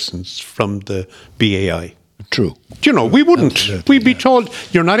our licence from the BAI. True. You know, we wouldn't. Absolutely, We'd be told,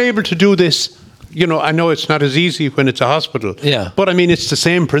 you're not able to do this. You know, I know it's not as easy when it's a hospital. Yeah. But I mean, it's the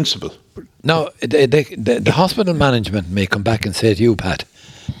same principle. Now, the hospital management may come back and say to you, Pat,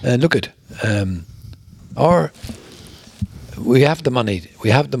 look at, or we have the money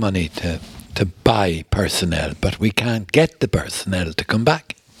to buy personnel, but we can't get the personnel to come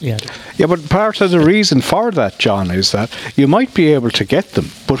back. Yeah. Yeah, but part of the reason for that, John, is that you might be able to get them,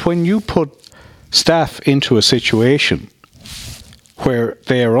 but when you put staff into a situation where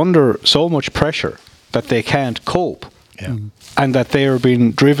they are under so much pressure that they can't cope, and that they are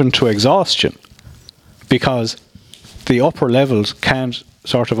being driven to exhaustion because the upper levels can't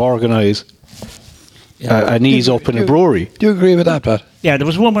sort of organise an ease up in a brewery. Do you agree with that, Pat? Yeah, there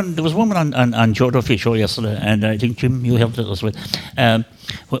was a woman on Joe Duffy show yesterday, and I think Jim, you helped us with.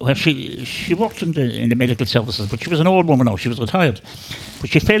 Where she worked in the medical services, but she was an old woman now. She was retired,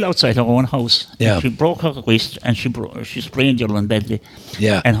 but she fell outside her own house. Yeah. She broke her wrist and she sprained her lung badly.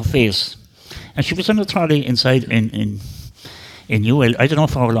 Yeah. And her face, and she was in a trolley inside in UL. I don't know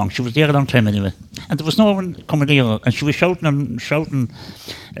for how long. She was there a long time anyway, and there was no one coming near her, and she was shouting,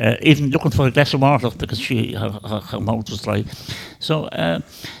 even looking for a glass of water because her mouth was dry. So,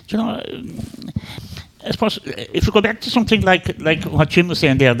 you know, I suppose if we go back to something like what Jim was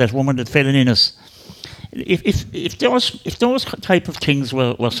saying there, that woman that fell in Innis, if those type of things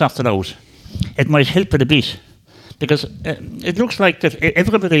were sorted out, it might help it a bit, because it looks like that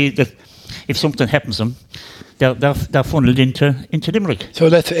everybody that if something happens to them, they're funneled into Limerick. So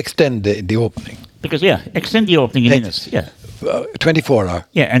let's extend the opening. Because extend the opening in Innis, 24 hour.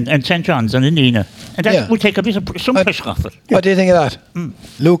 Yeah, and St. John's and Indina. And that will take a bit of some pressure off it. What do you think of that?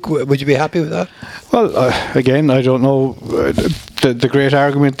 Luke, would you be happy with that? Well, again, I don't know. The great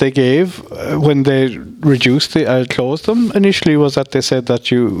argument they gave when they closed them initially was that they said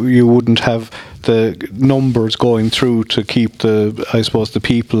that you wouldn't have the numbers going through to keep the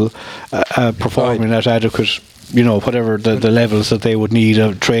people performing at adequate, whatever the levels that they would need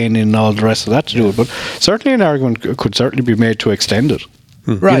of training and all the rest of that to do it. But certainly an argument could certainly be made to extend it.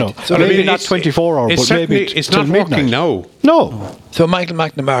 Right. So maybe not 24 hours, but maybe it's not working now. No. So Michael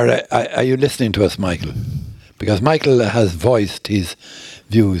McNamara, are you listening to us, Michael? Because Michael has voiced his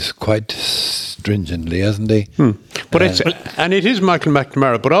views quite stringently, hasn't he? But it is Michael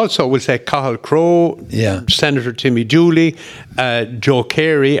McNamara, but also we'll say Cathal Crowe, Senator Timmy Dooley, Joe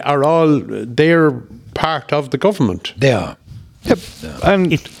Carey they're part of the government. They are. Yep.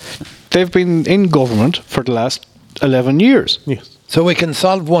 And they've been in government for the last 11 years. Yes. So we can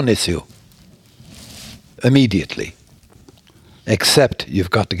solve one issue immediately, except you've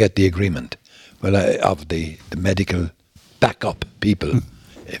got to get the agreement of the medical backup people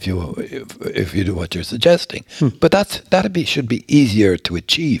if you do what you're suggesting. But that should be easier to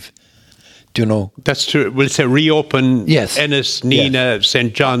achieve. Do you know? That's true. We'll say reopen Ennis, Nina,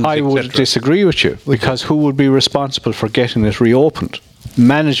 St. John's, I would disagree with you, because who would be responsible for getting it reopened?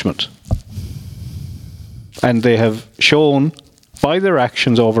 Management. And they have shown by their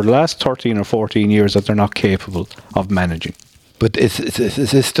actions over the last 13 or 14 years that they're not capable of managing. But it's a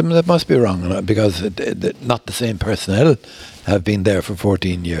system that must be wrong, because not the same personnel have been there for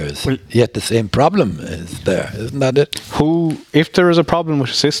 14 years. Yet the same problem is there, isn't that it? If there is a problem with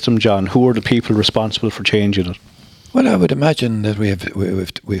the system, John, who are the people responsible for changing it? Well, I would imagine that we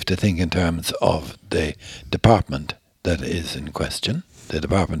have to think in terms of the department that is in question, the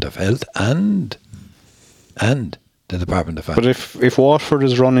Department of Health and the Department of Finance. But if Waterford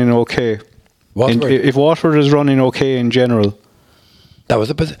is running okay, if Waterford is running okay in general, but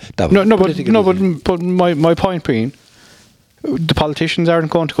my point being, the politicians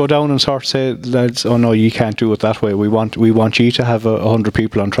aren't going to go down and sort of say, lads, oh no, you can't do it that way. We want you to have 100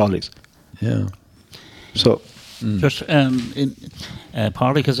 people on trolleys. Yeah. So. Just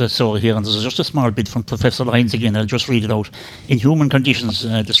Parlick I saw here, and there's just a small bit from Professor Lyons again. I'll just read it out. In human conditions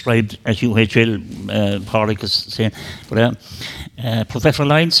described as UHL, Parlick is saying, but Professor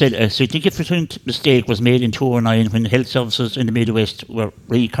Lyons said a significant mistake was made in 2009 when health services in the Midwest were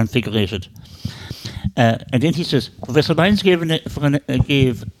reconfigured. And then he says, Professor Lyons gave the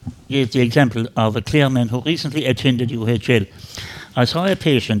example of a Clareman who recently attended UHL. I saw a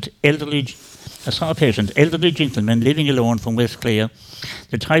patient, elderly gentleman living alone from West Clare,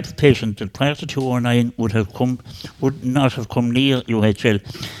 the type of patient that prior to 2009 would not have come near UHL,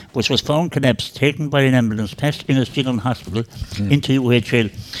 which was found collapsed, taken by an ambulance, past Innis General Hospital into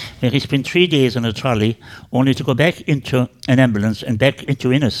UHL, where he spent 3 days on a trolley, only to go back into an ambulance and back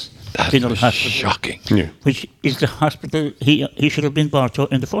into Innis General Hospital. Shocking. Yeah. Which is the hospital he should have been brought to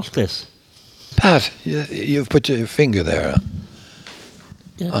in the first place. Pat, you've put your finger there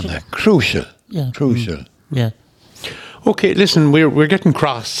on a crucial. Yeah. Yeah. Okay, listen, we're getting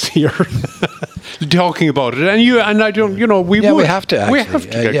cross here. talking about it, and I don't, we have to we actually, have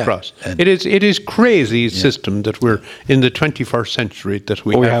to get cross. And It is crazy system that we're in the 21st century that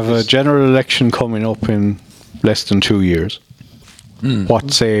we have a general election coming up in less than 2 years.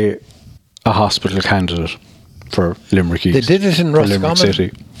 What say a hospital candidate for Limerick East? They did it in for Limerick Roscommon,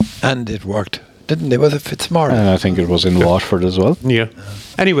 City, and it worked, didn't they? Was it Fitzmaurice? and I think it was in Watford as well. Yeah.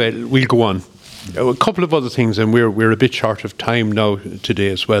 Anyway, we'll go on. A couple of other things, and we're a bit short of time now today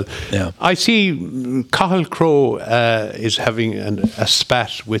as well. Yeah. I see Cathal Crowe is having a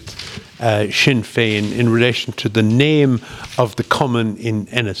spat with Sinn Féin in relation to the name of the common in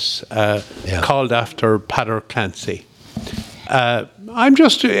Ennis, called after Padder Clancy. I'm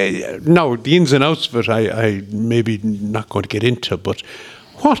just now the ins and outs of it. I maybe not going to get into, but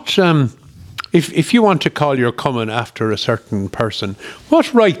what? If you want to call your common after a certain person,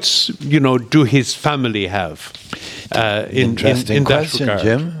 what rights, do his family have in Interesting question, that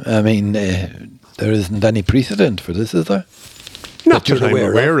regard? Jim. I mean, there isn't any precedent for this, is there? Not that that you're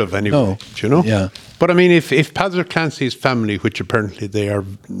I'm aware of anyway, No. do you know? Yeah. But I mean, if Padder Clancy's family, which apparently they are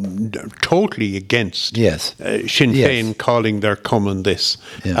totally against Yes. Sinn Yes. Féin calling their common this,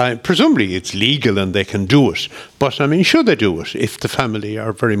 Yeah. presumably it's legal and they can do it. But I mean, should they do it if the family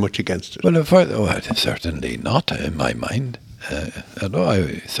are very much against it? Well, certainly not in my mind.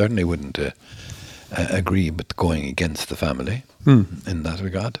 I certainly wouldn't agree with going against the family in that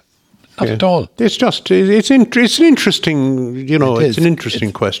regard. Not at all. It's just it's an interesting is. it's an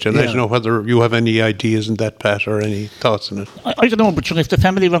interesting question. I yeah. don't know whether you have any ideas in that, Pat, or any thoughts on it. I don't know, but if the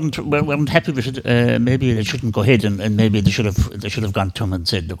family weren't happy with it, maybe they shouldn't go ahead, and maybe they should have gone to him and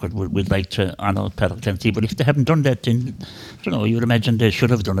said, look, we'd like to honour Padder Clancy. But if they haven't done that, then I don't know. You would imagine they should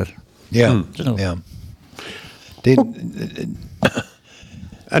have done it. Yeah, Dunno. yeah.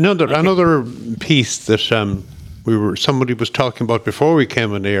 Another piece that somebody was talking about before we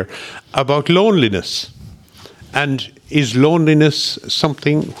came on air about loneliness, and is loneliness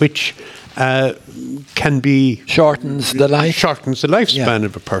something which can be shortens the lifespan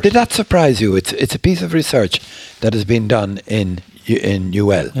of a person? Did that surprise you? It's a piece of research that has been done in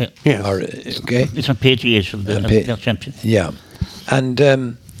UL. Yeah. Okay. It's on page 8 of the champion. Yeah, and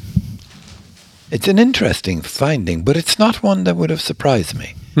it's an interesting finding, but it's not one that would have surprised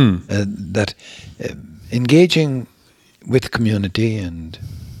me. That engaging with community and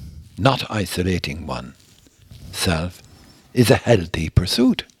not isolating oneself is a healthy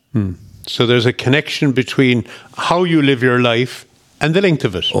pursuit. So there's a connection between how you live your life and the length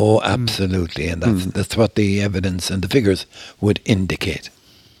of it. Oh, absolutely, and that's what the evidence and the figures would indicate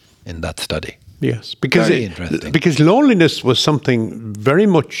in that study. Yes, Very interesting. because loneliness was something very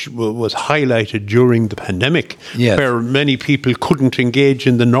much was highlighted during the pandemic, Yes. where many people couldn't engage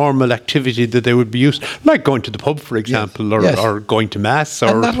in the normal activity that they would be used, like going to the pub, for example, Yes. or going to mass.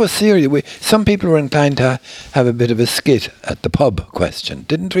 And that was serious. Some people were inclined to have a bit of a skit at the pub question.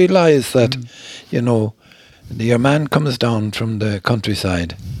 Didn't realise that, your man comes down from the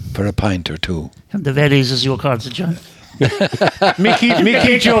countryside for a pint or two. And the Valleys, as you call it, John.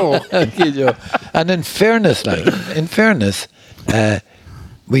 Mickey Joe. And in fairness,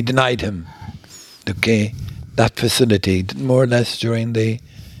 we denied him, that facility more or less during the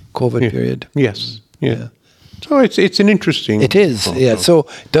COVID period. Yes, yeah. So it's an interesting. It is, yeah. So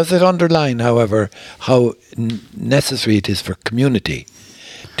does it underline, however, how necessary it is for community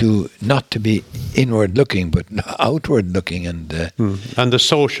not to be inward looking, but outward looking, and the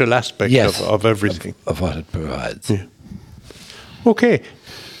social aspect of everything of what it provides. Yeah. Okay,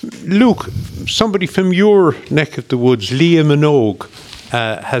 Luke, somebody from your neck of the woods, Leah Minogue,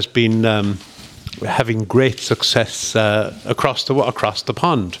 has been having great success across the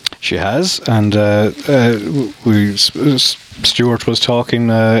pond. She has, and Stuart was talking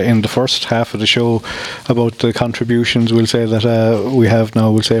in the first half of the show about the contributions, we'll say, that we have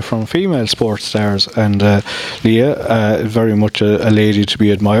now, we'll say, from female sports stars, and Leah, very much a lady to be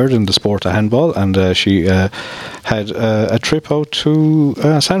admired in the sport of handball, and she had a trip out to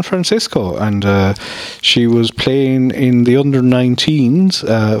San Francisco, and she was playing in the under-19s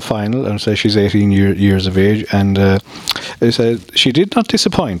final, and so she's 18 years of age, and they said she did not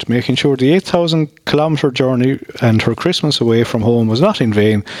disappoint, making sure the 8,000-kilometre journey and her Christmas away from home was not in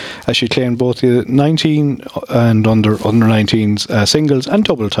vain, as she claimed both the 19 and under-19s singles and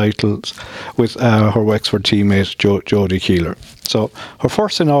double titles with her Wexford teammate Jodie Keeler. So her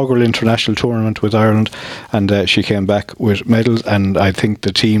first inaugural international tournament with Ireland, and she came back with medals, and I think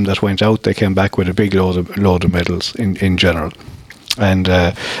the team that went out, they came back with a big load of medals in general. And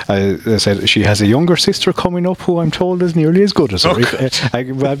I said she has a younger sister coming up who I'm told is nearly as good as her. I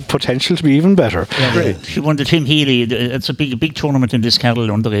have potential to be even better. Yeah, she won the Tim Healy. It's a big tournament in this Carroll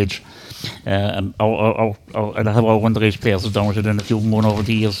underage. and a lot of our underage players have done it, and a few won over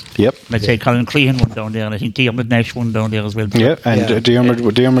the years. Yep. Let's say Colin Crehan won down there, and I think Diarmuid Nash won down there as well. Yeah, and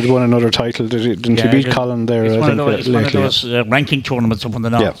Diarmuid won another title. Didn't he beat Colin there? It's one of lately. those ranking tournaments up on the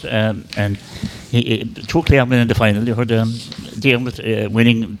north, and two Claremen in the final. You heard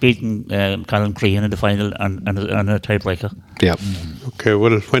Diarmuid beating Colin Crehan in the final and a tiebreaker. Yeah. Okay,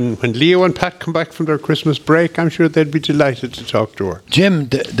 well, when Leo and Pat come back from their Christmas break, I'm sure they'd be delighted to talk to her. Jim,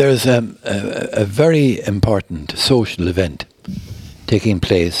 there's a very important social event taking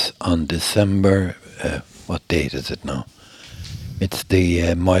place on December, what date is it now? It's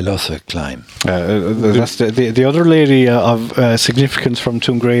the Moylossa climb. That's the other lady of significance from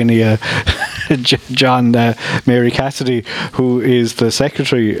Tuamgraney, John Mary Cassidy, who is the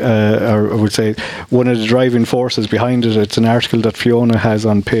secretary, or I would say one of the driving forces behind it. It's an article that Fiona has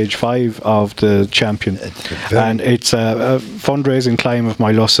on page 5 of the Champion, and it's a fundraising climb of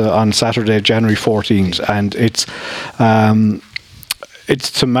Moylossa on Saturday, January 14th, and it's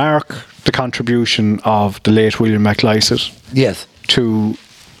to mark the contribution of the late William MacLysaght. Yes. To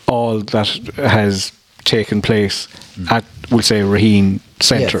all that has taken place at, we'll say, Raheen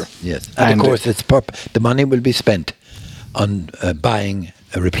Centre. Yes. And of course, the money will be spent on buying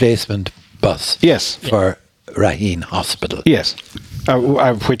a replacement bus. Yes. For Raheen Hospital. Yes.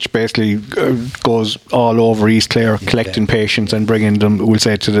 Which basically goes all over East Clare, collecting patients and bringing them, we'll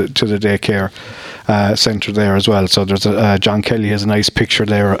say, to the daycare centre there as well. So there's John Kelly has a nice picture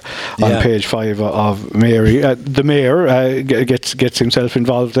there on page 5 of Mary. The mayor gets himself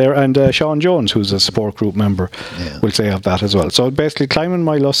involved there, and Sean Jones, who's a support group member, will say of that as well. So basically, climbing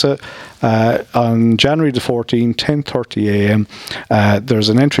Moylossa on January the 14th, 10:30 a.m. There's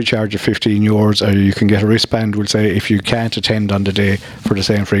an entry charge of €15, or you can get a wristband, we'll say, if you can't attend on the day for the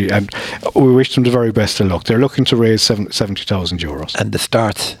same free. And we wish them the very best of luck. They're looking to raise €70,000. And the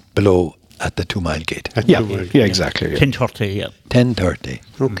start's below at the 2 Mile Gate. Yeah, exactly. 10:30, yeah. 10:30.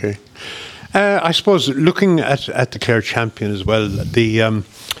 Okay. I suppose looking at the Clare Champion as well, the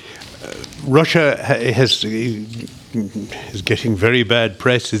Russia is getting very bad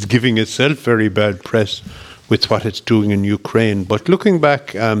press, is giving itself very bad press with what it's doing in Ukraine. But looking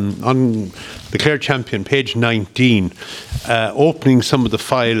back on the Clare Champion, page 19, opening some of the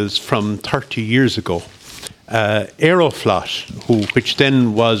files from 30 years ago, Aeroflot, which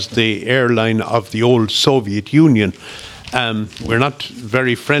then was the airline of the old Soviet Union. We're not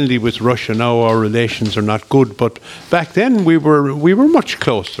very friendly with Russia now. Our relations are not good, but back then we were much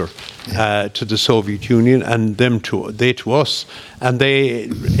closer to the Soviet Union, and they to us. And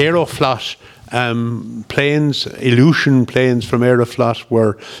Aeroflot planes, Ilyushin planes from Aeroflot,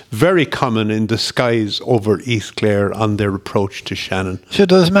 were very common in the skies over East Clare on their approach to Shannon. So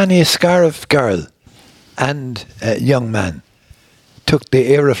there was many a Scariff girl and a young man took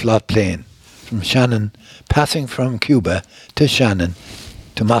the Aeroflot plane from Shannon, passing from Cuba to Shannon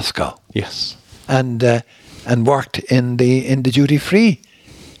to Moscow. Yes, and worked in the duty free.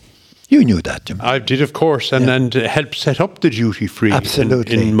 You knew that, Jim. I did, of course, and helped set up the duty free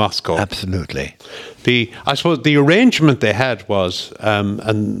in Moscow. Absolutely. I suppose the arrangement they had was,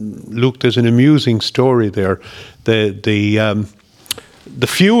 and Luke, there's an amusing story there. The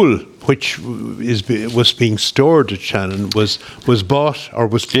fuel which was being stored at Shannon was bought or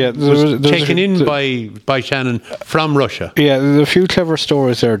was taken in by Shannon from Russia. Yeah, there's a few clever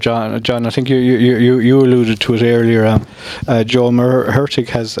stories there, John. John, I think you alluded to it earlier. Joe Hertig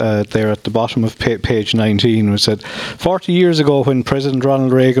has there at the bottom of page 19, which said, 40 years ago when President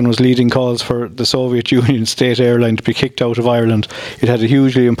Ronald Reagan was leading calls for the Soviet Union state airline to be kicked out of Ireland, it had a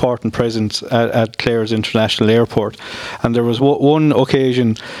hugely important presence at Clare's International Airport. And there was one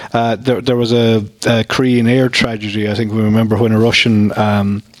occasion, there was a Korean air tragedy. I think we remember when a Russian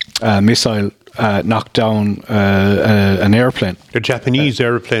missile knocked down an airplane. A Japanese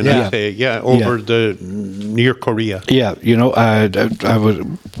airplane, I'd say, over near Korea. Yeah,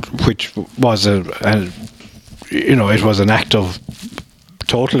 which was it was an act of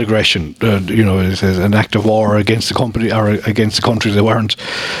total aggression. It's an act of war against the company or against the country they weren't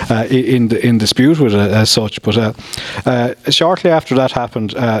in dispute with as such. But shortly after that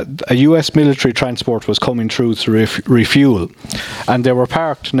happened, a US military transport was coming through to refuel, and they were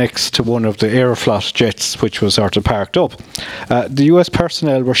parked next to one of the Aeroflot jets, which was sort of parked up. The US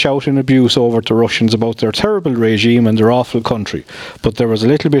personnel were shouting abuse over to Russians about their terrible regime and their awful country. But there was a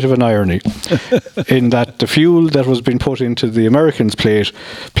little bit of an irony in that the fuel that was being put into the Americans' plate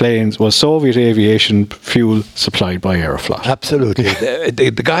planes was Soviet aviation fuel supplied by Aeroflot. Absolutely.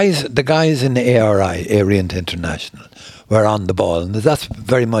 The guys in the ARI, Orient International, were on the ball, and that's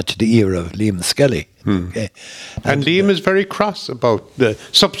very much the era of Liam Skelly. Okay. And Liam is very cross about the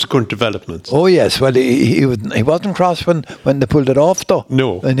subsequent developments. Oh yes, well he wasn't cross when they pulled it off though.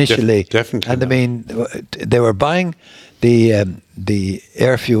 No, initially, definitely. And I mean, they were buying the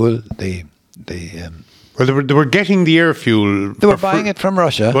air fuel, well, they were getting the air fuel. They were buying it from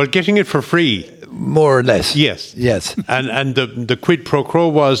Russia. Well, getting it for free. More or less. Yes. Yes. And the quid pro quo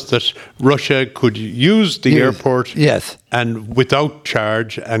was that Russia could use the airport yes. and without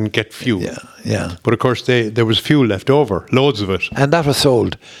charge and get fuel. Yeah. But of course there was fuel left over, loads of it. And that was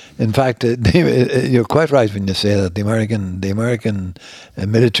sold. In fact, you're quite right when you say that the American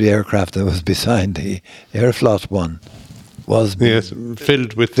military aircraft that was beside the Aeroflot one was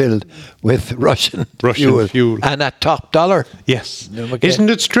filled with Russian fuel and at top dollar. Yes. Okay. Isn't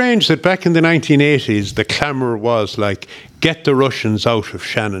it strange that back in the 1980s the clamour was like, get the Russians out of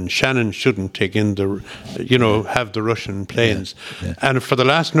Shannon. Shannon shouldn't take in have the Russian planes. Yeah. And for the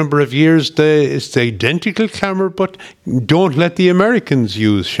last number of years, it's the identical clamour, but don't let the Americans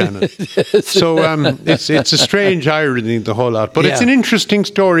use Shannon. So it's a strange irony, the whole lot. But it's an interesting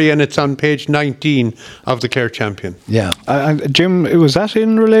story, and it's on page 19 of the Clare Champion. Yeah. And Jim, was that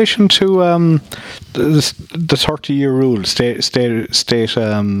in relation to the 30-year rule, state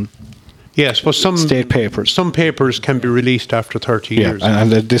Yes, well, some state papers. Some papers can be released after 30 years.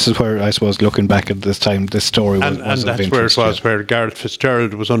 And this is where, I suppose, looking back at this time, this story was and of that's interest, where it was, where Gareth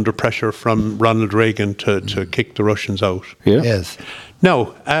Fitzgerald was under pressure from Ronald Reagan to kick the Russians out. Yeah. Yes.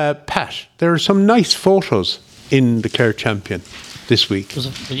 Now, Pat, there are some nice photos in the Clare Champion this week.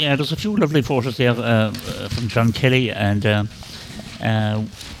 There's a few lovely photos there from John Kelly, and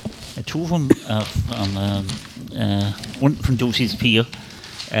two of them from one from Ducey's Pier.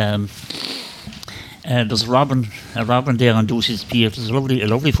 There's a robin there on Ducey's Pier. There's a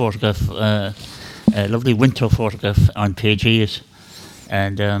lovely photograph, a lovely winter photograph on page 8,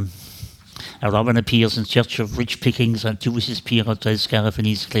 and a robin appears in search of rich pickings on Ducey's Pier outside Scariff in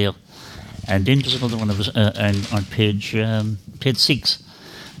East Clare. And then there's another one on page 6,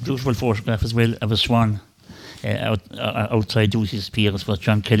 beautiful photograph as well of a swan outside Ducey's Pier, as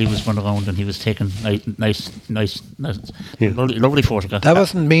John Kelly was going around, and he was taking nice lovely photograph. That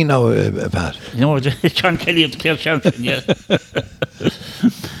wasn't me now, Pat. No, John Kelly of the Clare Champion, yeah.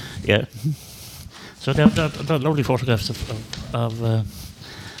 Yeah. So they're lovely photographs of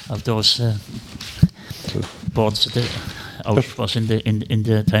those birds that out was in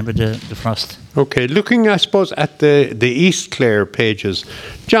the time of the frost. Okay, looking, I suppose, at the East Clare pages,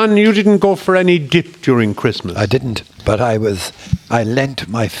 John, you didn't go for any dip during Christmas. I didn't, but I lent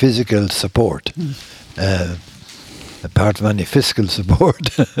my physical support. Apart from any fiscal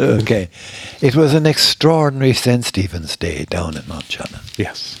support. Okay. It was an extraordinary St. Stephen's Day down in Mount Shannon.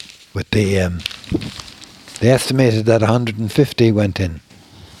 Yes. With they estimated that 150 went in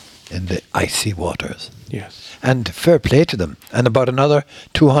the icy waters. Yes. And fair play to them. And about another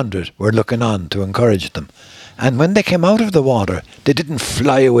 200 were looking on to encourage them. And when they came out of the water, they didn't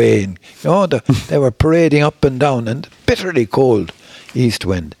fly away. And, they were parading up and down, and bitterly cold east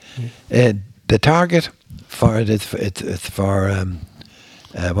wind. The target for it is it's for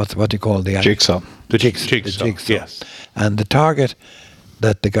what do you call the jigsaw? The jigsaw. Yes. And the target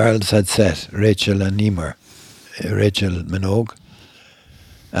that the girls had set, Rachel Minogue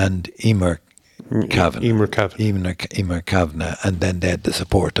and Emer Kavanagh, and then they had the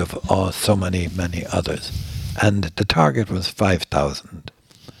support of so many others, and the target was 5,000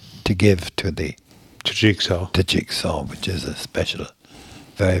 to give to Jigsaw, which is a special,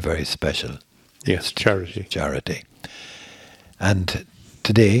 very, very special, charity. And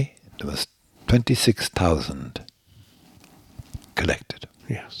today there was 26,000 collected.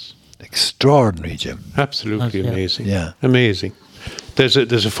 Yes, extraordinary, Jim. Absolutely amazing. Yeah, amazing. There's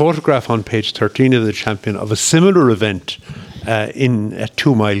a photograph on page 13 of the Champion of a similar event at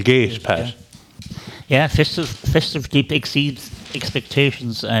 2 Mile Gate, Pat. Yeah, festive deep exceeds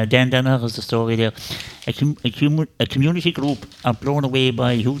expectations. Dan Danner has the story there. A community group are blown away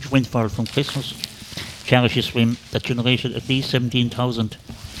by a huge windfall from Christmas charity swim that generated at least 17,000.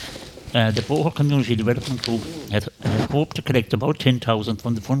 The Boher Community Development Group had hoped to collect about 10,000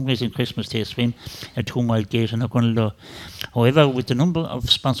 from the fundraising Christmas Day swim at 2 Mile Gate in O'Connell. However, with the number of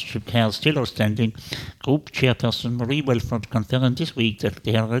sponsorship cards still outstanding, Group Chairperson Marie Welford confirmed this week that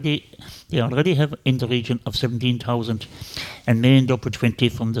they already have in the region of 17,000 and may end up with 20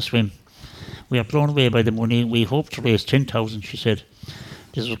 from the swim. We are blown away by the money. We hope to raise 10,000, she said.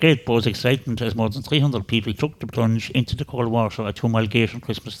 This was great buzz excitement as more than 300 people took the plunge into the cold water at 2 Mile Gate on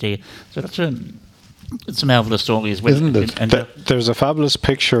Christmas Day. So it's a marvellous story as well. Isn't it? And There's a fabulous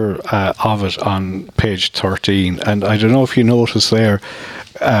picture of it on page 13, and I don't know if you notice there,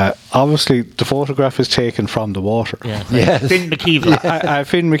 obviously the photograph is taken from the water. yeah, Yes. Finn McKeever.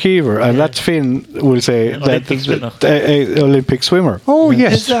 Finn McKeever, and that's Finn, will say, Olympic swimmer. Olympic swimmer. Oh,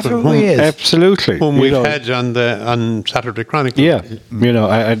 yes. Is that who he is? Absolutely. Whom You we've know, had on Saturday Chronicle. Yeah, you know,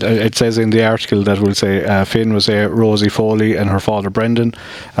 it says in the article that will say Finn was there, Rosie Foley and her father Brendan.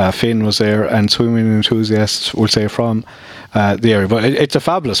 Finn was there, and swimming enthusiasts will say from the area. But it's a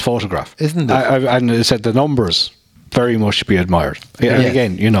fabulous photograph, Isn't it? And it said the numbers very much to be admired. And Yes.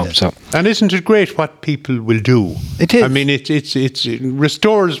 again, you know, so And isn't it great what people will do? It is. I mean, it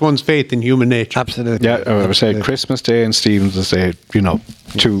restores one's faith in human nature. Absolutely. yeah, I would say Absolutely. Christmas Day and Stephen's Day, you know,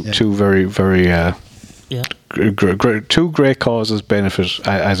 two very very. Yeah. Two great causes benefit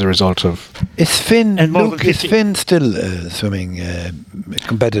as a result of. Is Finn, And more than Luke, is 50 Finn still swimming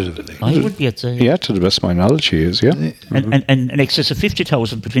competitively? I would be at Yeah, to the best of my knowledge, he is. Yeah, and an excess of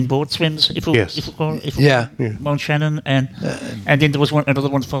 50,000 between both swims. If we Yeah. Mount Shannon and then there was another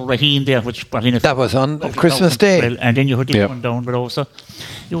one for Raheen there, which brought in That was on 50,000 Christmas Day. as well, and then you had this Yeah. one down, but also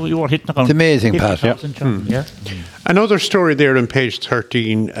you were hitting around. It's amazing, Pat. 50,000, John, yeah. Another story there on page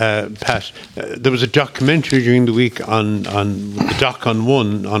 13, Pat. There was a documentary during the week on the Doc on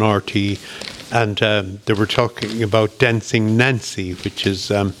One on RT, and they were talking about Dancing Nancy, which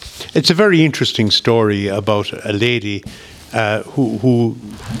is it's a very interesting story about a lady who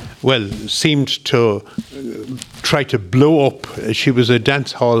seemed to try to blow up. She was a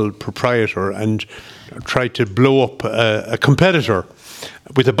dance hall proprietor and tried to blow up a competitor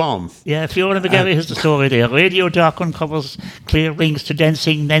with a bomb. Yeah, Fiona McGarry has the story there. Radio Doc uncovers clear links to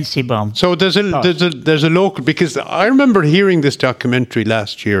Dancing Nancy bomb. So there's a local, because I remember hearing this documentary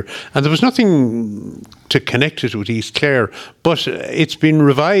last year, and there was nothing to connect it with East Clare, but it's been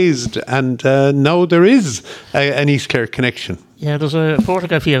revised, and now there is an East Clare connection. Yeah, there's a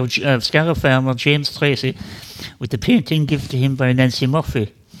photograph here of Scariff farmer James Tracy with the painting given to him by Nancy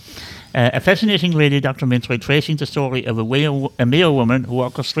Murphy. A fascinating radio documentary tracing the story of a Mayo woman who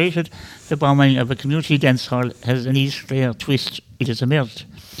orchestrated the bombing of a community dance hall has an East Clare twist. It has emerged.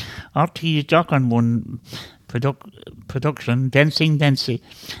 RT Doc on One production, Dancing Nancy,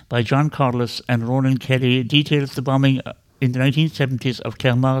 by John Corliss and Ronan Kelly, details the bombing in the 1970s of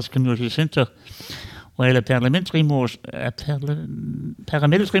Claremorris Community Centre. While a paramilitary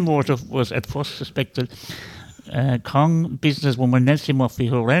motive was at first suspected, Kong businesswoman Nancy Murphy,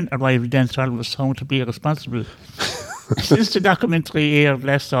 who ran a rival dance hall, was found to be responsible. Since the documentary aired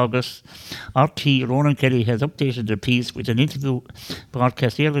last August, RT Ronan Kelly has updated the piece with an interview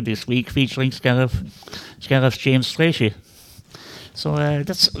broadcast earlier this week featuring Scariff's James Tracy. So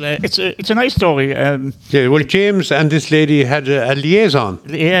it's a nice story. Yeah, well, James and this lady had a liaison.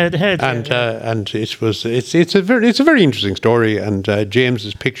 Yeah, they had. And it's a very interesting story. And James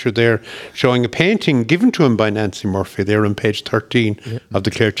is pictured there showing a painting given to him by Nancy Murphy. There on page 13 of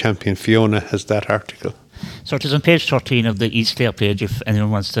the Clare Champion. Fiona has that article. So it is on page 13 of the East Clare page if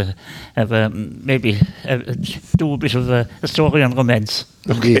anyone wants to have do a bit of a story on romance.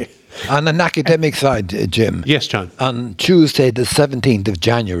 Okay. On an academic side, Jim. Yes, John. On Tuesday, the 17th of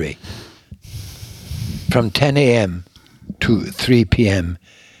January, from 10 a.m. to 3 p.m.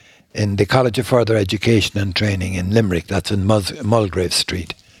 in the College of Further Education and Training in Limerick, that's in Mulgrave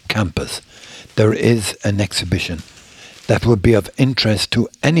Street campus, there is an exhibition that would be of interest to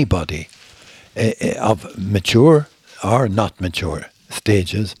anybody of mature or not mature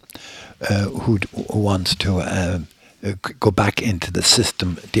stages who wants to go back into the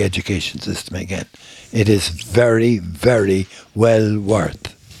system, the education system again. It is very, very well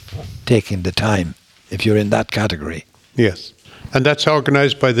worth taking the time if you're in that category. Yes. And that's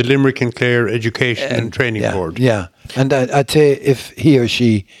organised by the Limerick and Clare Education and Training Board. Yeah, and I'd say if he or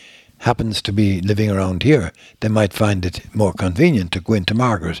she happens to be living around here, they might find it more convenient to go into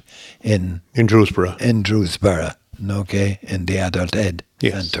Margaret in Drewsborough. in the Adult Ed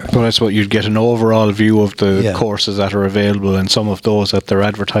Centre. Well, that's what you'd get an overall view of the Yeah. courses that are available, and some of those that they're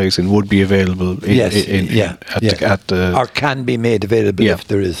advertising would be available at the or can be made available if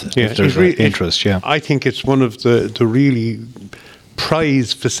there is. if there's interest. Yeah, I think it's one of the really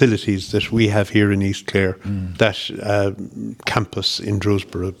prize facilities that we have here in East Clare, that campus in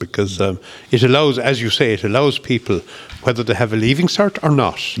Drewsborough, because it allows, as you say, it allows people, whether they have a leaving cert or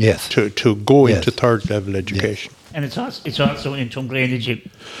not, Yes. to go into third level education. And it's also in Tungrane, Jim.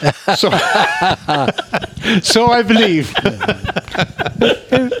 So I believe.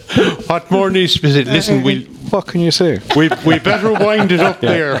 What more needs to be said? Listen, what can you say? We better wind it up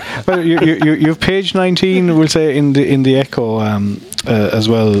there. Well, you've page 19, we'll say, in the Echo as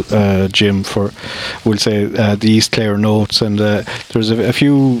well, Jim, for, we'll say, the East Clare notes, and there's a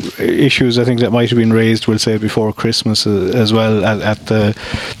few issues I think that might have been raised, we'll say, before Christmas as well at the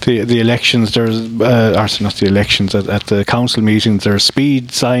elections. There's or not the elections, at the council meetings, there's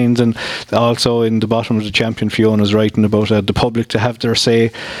speed signs, and also in the bottom of the Champion, Fiona's writing about the public to have their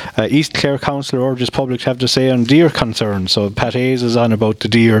say. East Clare Council urges public to have their say on deer concerns. So Pat Hayes is on about the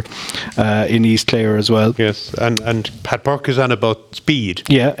deer in East Clare as well. Yes, and Pat Burke is on about speed.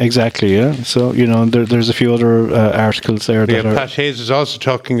 Yeah, exactly. Yeah, so there's a few other articles there. Pat Hayes is also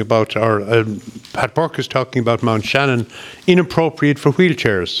talking about, or Pat Burke is talking about Mount Shannon inappropriate for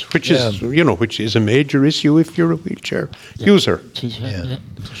wheelchairs, which is a major issue if you're a wheelchair user. Yeah,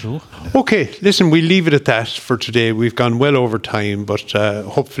 sure. Okay, listen, we'll leave it at that for today. We've gone well over time, but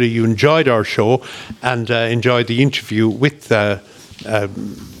hopefully you enjoyed our show and enjoyed the interview with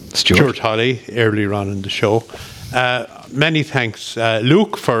Stuart Holly earlier on in the show. Many thanks,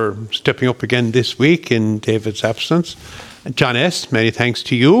 Luke, for stepping up again this week in David's absence. John S., many thanks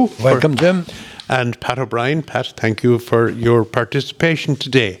to you. Welcome, Jim. And Pat O'Brien. Pat, thank you for your participation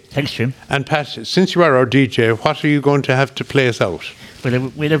today. Thanks, Jim. And Pat, since you are our DJ, what are you going to have to play us out?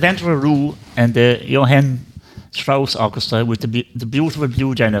 With a Ventura Rue and the Johann Strauss Orchestra with the beautiful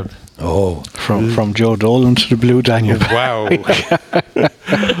Blue Danube. Oh, from Joe Dolan to the Blue Danube. Wow.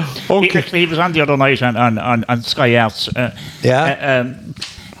 Okay. He was on the other night on Sky Arts.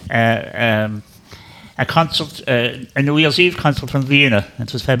 A concert, a New Year's Eve concert from Vienna.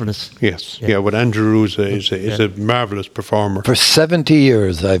 It was fabulous. Yes, with Andrew Roos is a marvellous performer. For 70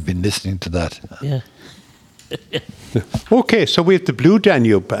 years I've been listening to that. Yeah. Okay, so we have the Blue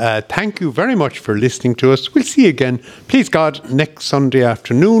Danube. Thank you very much for listening to us. We'll see you again, please God, next Sunday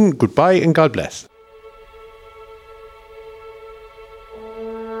afternoon. Goodbye and God bless.